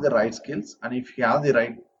if you have the right skills and if you have the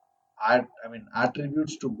right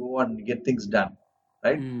attributes to go and get things done,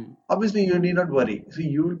 right? Hmm. Obviously, you need not worry. See,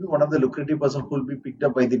 you will be one of the lucrative person who will be picked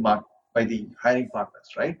up by the hiring partners,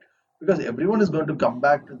 right? Because everyone is going to come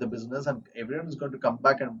back to the business and everyone is going to come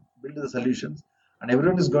back and build the solutions, and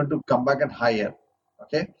everyone is going to come back and hire.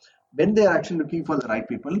 Okay, when they are actually looking for the right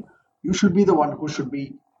people, you should be the one who should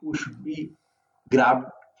be grabbed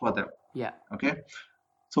for them. Yeah. Okay,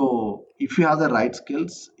 so if you have the right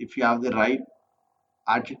skills, if you have the right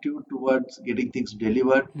attitude towards getting things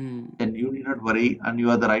delivered, Hmm. then you need not worry, and you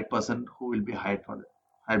are the right person who will be hired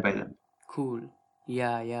by them. Cool.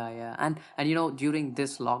 Yeah, yeah, yeah. And during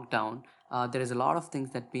this lockdown, there is a lot of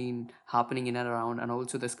things that been happening in and around, and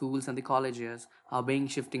also the schools and the colleges are being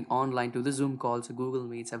shifting online to the Zoom calls, Google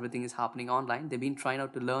Meets. Everything is happening online. They've been trying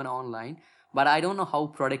out to learn online, but I don't know how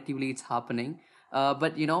productively it's happening.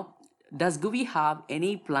 But does GUI have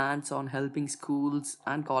any plans on helping schools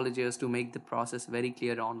and colleges to make the process very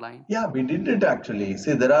clear online? Yeah, we did it actually.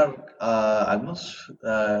 See, there are almost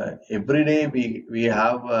every day we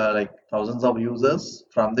have like thousands of users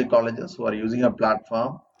from the colleges who are using a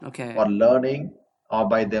platform Okay. for learning or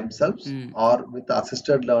by themselves Hmm. or with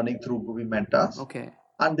assisted learning through Google Mentors, Okay.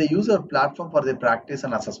 and they use a platform for their practice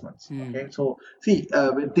and assessments. Hmm. Okay, so see,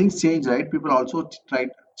 when things change, right, people also try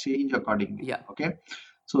to change accordingly. Yeah. Okay,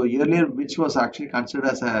 so earlier, which was actually considered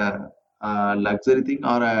as a luxury thing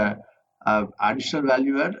or a additional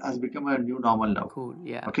value add, has become a new normal now. Cool.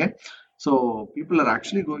 Yeah. Okay, so people are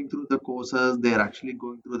actually going through the courses, they are actually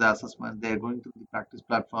going through the assessment, they are going through the practice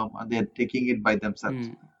platform, and they are taking it by themselves.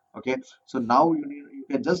 Hmm. Okay, so now you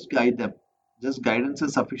can just guide them. Just guidance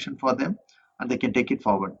is sufficient for them, and they can take it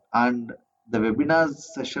forward. And the webinars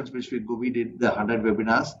sessions which we did, the 100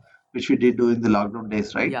 webinars which we did during the lockdown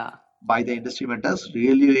days, right, Yeah. by the industry mentors,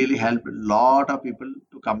 really helped a lot of people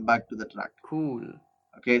to come back to the track. Cool.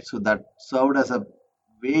 Okay, so that served as a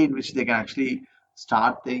way in which they can actually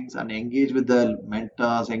start things and engage with the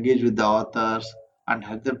mentors, engage with the authors, and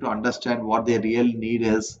help them to understand what their real need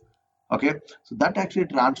is. Okay, so that actually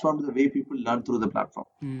transformed the way people learn through the platform.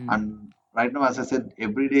 Hmm. And right now, as I said,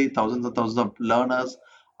 every day thousands and thousands of learners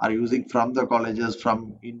are using from the colleges,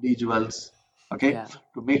 from individuals, okay, Yeah.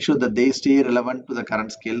 to make sure that they stay relevant to the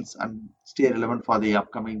current skills and stay relevant for the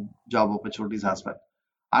upcoming job opportunities as well.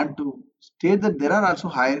 And to state that there are also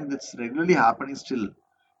hiring that's regularly happening still,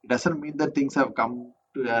 it doesn't mean that things have come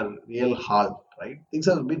to a real halt, right? Things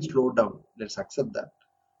have been slowed down. Let's accept that.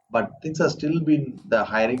 But things are still been the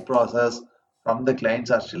hiring process from the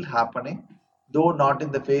clients are still happening, though not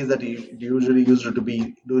in the phase that it usually used to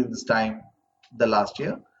be during this time the last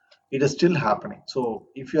year. It is still happening. So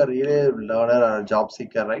if you are really a learner or a job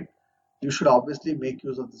seeker, right, you should obviously make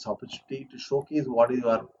use of this opportunity to showcase what you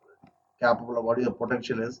are capable of, what your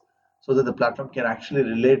potential is, so that the platform can actually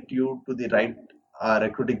relate you to the right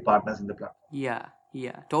recruiting partners in the platform. Yeah.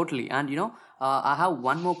 Yeah. Totally. And I have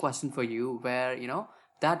one more question for you, where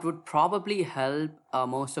that would probably help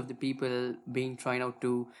most of the people being trying out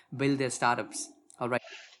to build their startups. All right.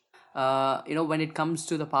 When it comes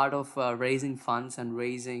to the part of raising funds and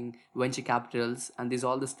raising venture capitals and this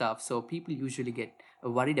all the stuff, so people usually get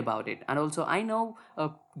worried about it. And also, I know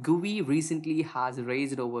GUI recently has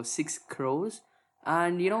raised over 6 crores,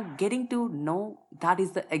 and getting to know that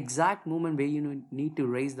is the exact moment where you need to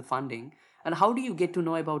raise the funding. And how do you get to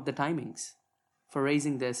know about the timings for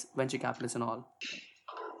raising this venture capitalists and all?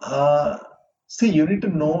 Uh, See, you need to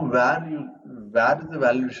know where is the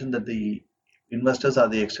valuation that the investors or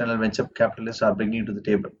the external venture capitalists are bringing to the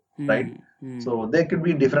table, right? Hmm. Hmm. So there could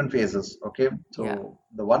be different phases. Okay, Yeah. so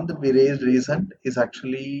the one that we raised recent is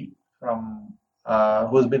actually from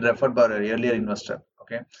who's been referred by an earlier investor.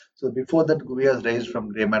 Okay, so before that, we has raised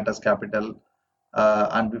from Grey Matters Capital,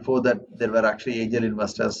 and before that, there were actually angel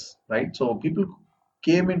investors, right? So people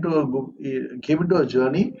came into a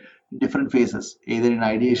journey in different phases, either in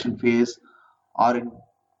ideation phase or in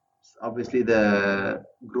obviously the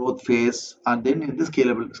growth phase, and then in the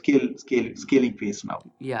scaling phase now.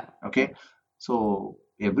 Yeah. Okay, so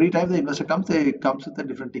every time the investor comes, they comes with a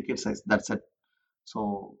different ticket size. That's it.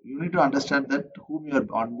 So you need to understand that whom you are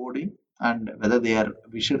onboarding and whether their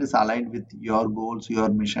vision is aligned with your goals, your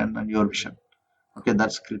mission, and your vision. Okay,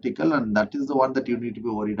 that's critical, and that is the one that you need to be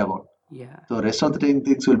worried about. Yeah. So rest of the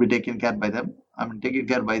things will be taken care by them. I mean, taken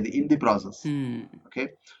care by the in the process. Hmm. Okay,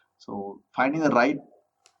 so finding the right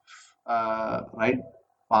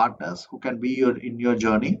partners who can be your in your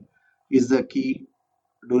journey is the key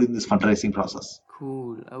during this fundraising process.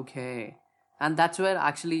 Cool. Okay. And that's where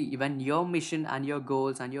actually, when your mission and your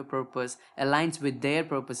goals and your purpose aligns with their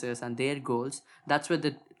purposes and their goals, that's where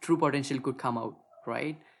the true potential could come out,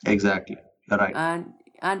 right? Exactly, you're right.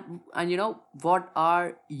 And what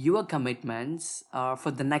are your commitments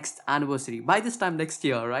for the next anniversary by this time next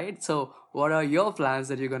year, right? So what are your plans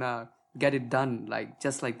that you're gonna get it done like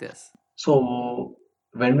just like this? So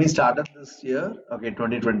when we started this year, okay,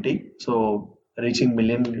 2020, so reaching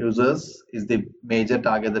million users is the major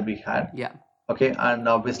target that we had. Yeah. Okay, and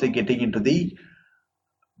obviously getting into the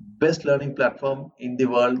best learning platform in the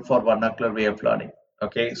world for vernacular way of learning.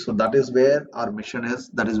 Okay, so that is where our mission is.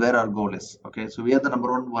 That is where our goal is. Okay, so we are the number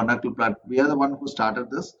one vernacular platform. We are the one who started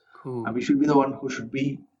this, and Cool. we should be the one who should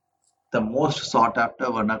be the most sought after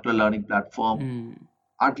vernacular learning platform, Hmm.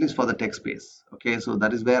 at least for the tech space. Okay, so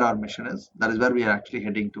that is where our mission is. That is where we are actually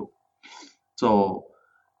heading to. So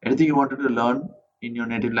anything you wanted to learn in your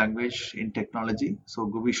native language in technology, so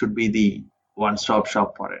Google should be the one-stop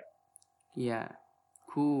shop for it. Yeah.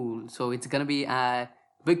 Cool. So it's gonna be a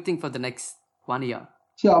big thing for the next 1 year.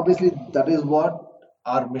 See, obviously, that is what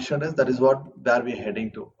our mission is. That is what where we're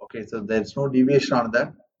heading to. Okay, so there's no deviation on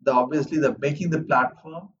that. The obviously the making the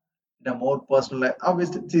platform in a more personal.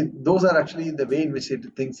 Obviously, see, those are actually the way in which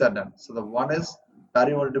things are done. So the one is where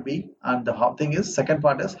you want it to be, and the how thing is second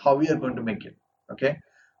part is how we are going to make it. Okay,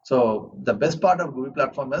 so the best part of Google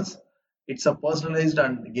platform is it's a personalized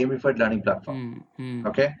and gamified learning platform. Hmm. Hmm.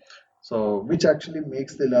 Okay, so which actually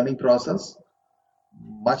makes the learning process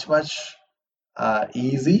much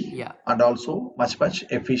easy Yeah. and also much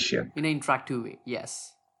efficient. In an interactive way.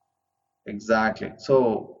 Yes. Exactly.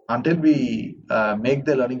 So until we make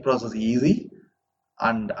the learning process easy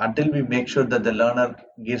and until we make sure that the learner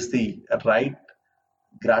gets the right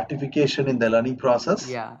gratification in the learning process,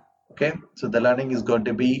 Yeah. okay, so the learning is going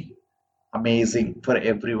to be amazing for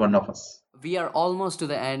every one of us. We are almost to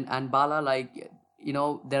the end, and Bala, like,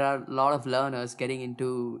 there are a lot of learners getting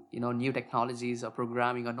into new technologies or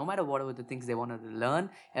programming or no matter whatever the things they wanted to learn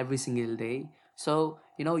every single day. So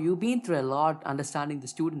you've been through a lot understanding the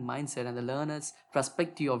student mindset and the learner's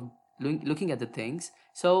perspective of looking at the things.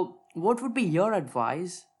 So what would be your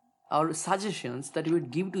advice or suggestions that you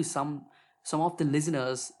would give to some of the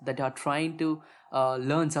listeners that are trying to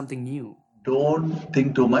learn something new? Don't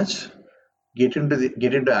think too much. Get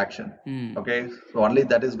into action. Hmm. Okay, so only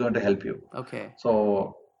that is going to help you. Okay.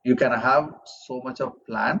 So you can have so much of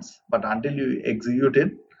plans, but until you execute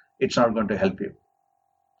it, it's not going to help you.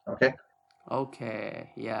 Okay. Okay,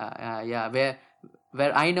 yeah.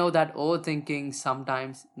 Where I know that overthinking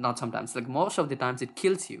sometimes, not sometimes, like most of the times, it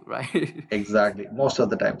kills you, right? Exactly. Most of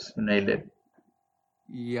the times you nailed it.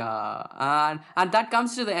 Yeah, and that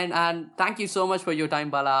comes to the end. And thank you so much for your time,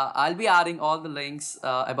 Bala. I'll be adding all the links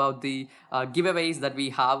about the giveaways that we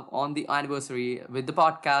have on the anniversary with the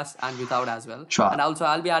podcast and without as well. Sure. And also,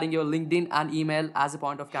 I'll be adding your LinkedIn and email as a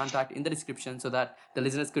point of contact in the description so that the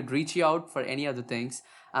listeners could reach you out for any other things.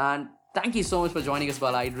 And thank you so much for joining us,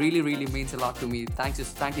 Bala. It really means a lot to me. Thank you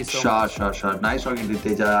so much. Sure. Nice talking to you,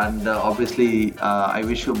 Teja. And obviously, I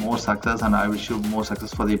wish you more success, and I wish you more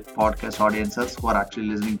success for the podcast audiences who are actually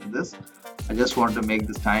listening to this. I just want to make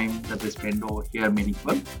this time that we spend over here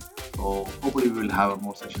meaningful. So hopefully, we will have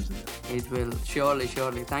more sessions in there. It will surely.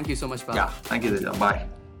 Thank you so much, Bala. Yeah. Thank you, Teja. Bye.